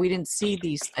we didn't see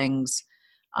these things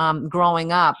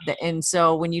growing up. And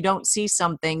so when you don't see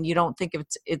something, you don't think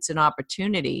it's an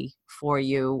opportunity for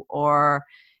you, or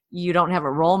you don't have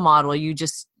a role model. You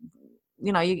just,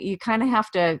 you kind of have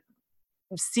to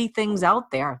see things out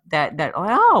there that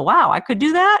oh wow, I could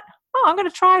do that. Oh, I'm going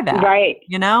to try that. Right.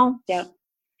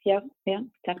 Yeah,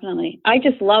 definitely. I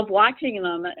just love watching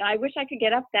them. I wish I could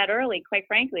get up that early, quite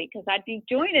frankly, because I'd be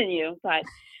joining you, but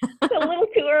it's a little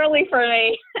too early for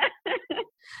me.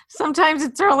 Sometimes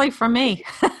it's early for me.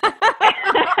 But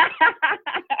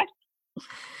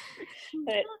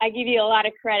I give you a lot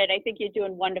of credit. I think you're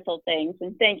doing wonderful things,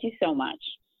 and thank you so much.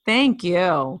 Thank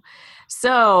you.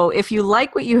 So if you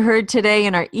like what you heard today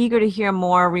and are eager to hear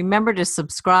more, remember to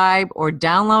subscribe or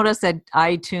download us at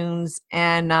iTunes.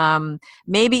 And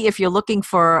maybe if you're looking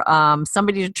for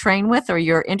somebody to train with, or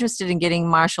you're interested in getting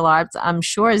martial arts, I'm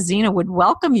sure Zena would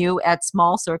welcome you at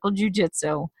Small Circle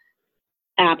Jiu-Jitsu.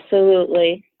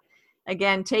 Absolutely.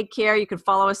 Again, take care. You can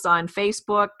follow us on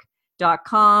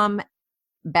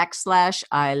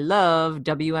Facebook.com/I love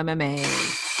WMMA.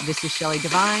 This is Shelley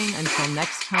Devine. Until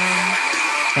next time,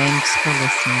 thanks for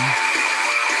listening.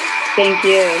 Thank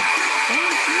you.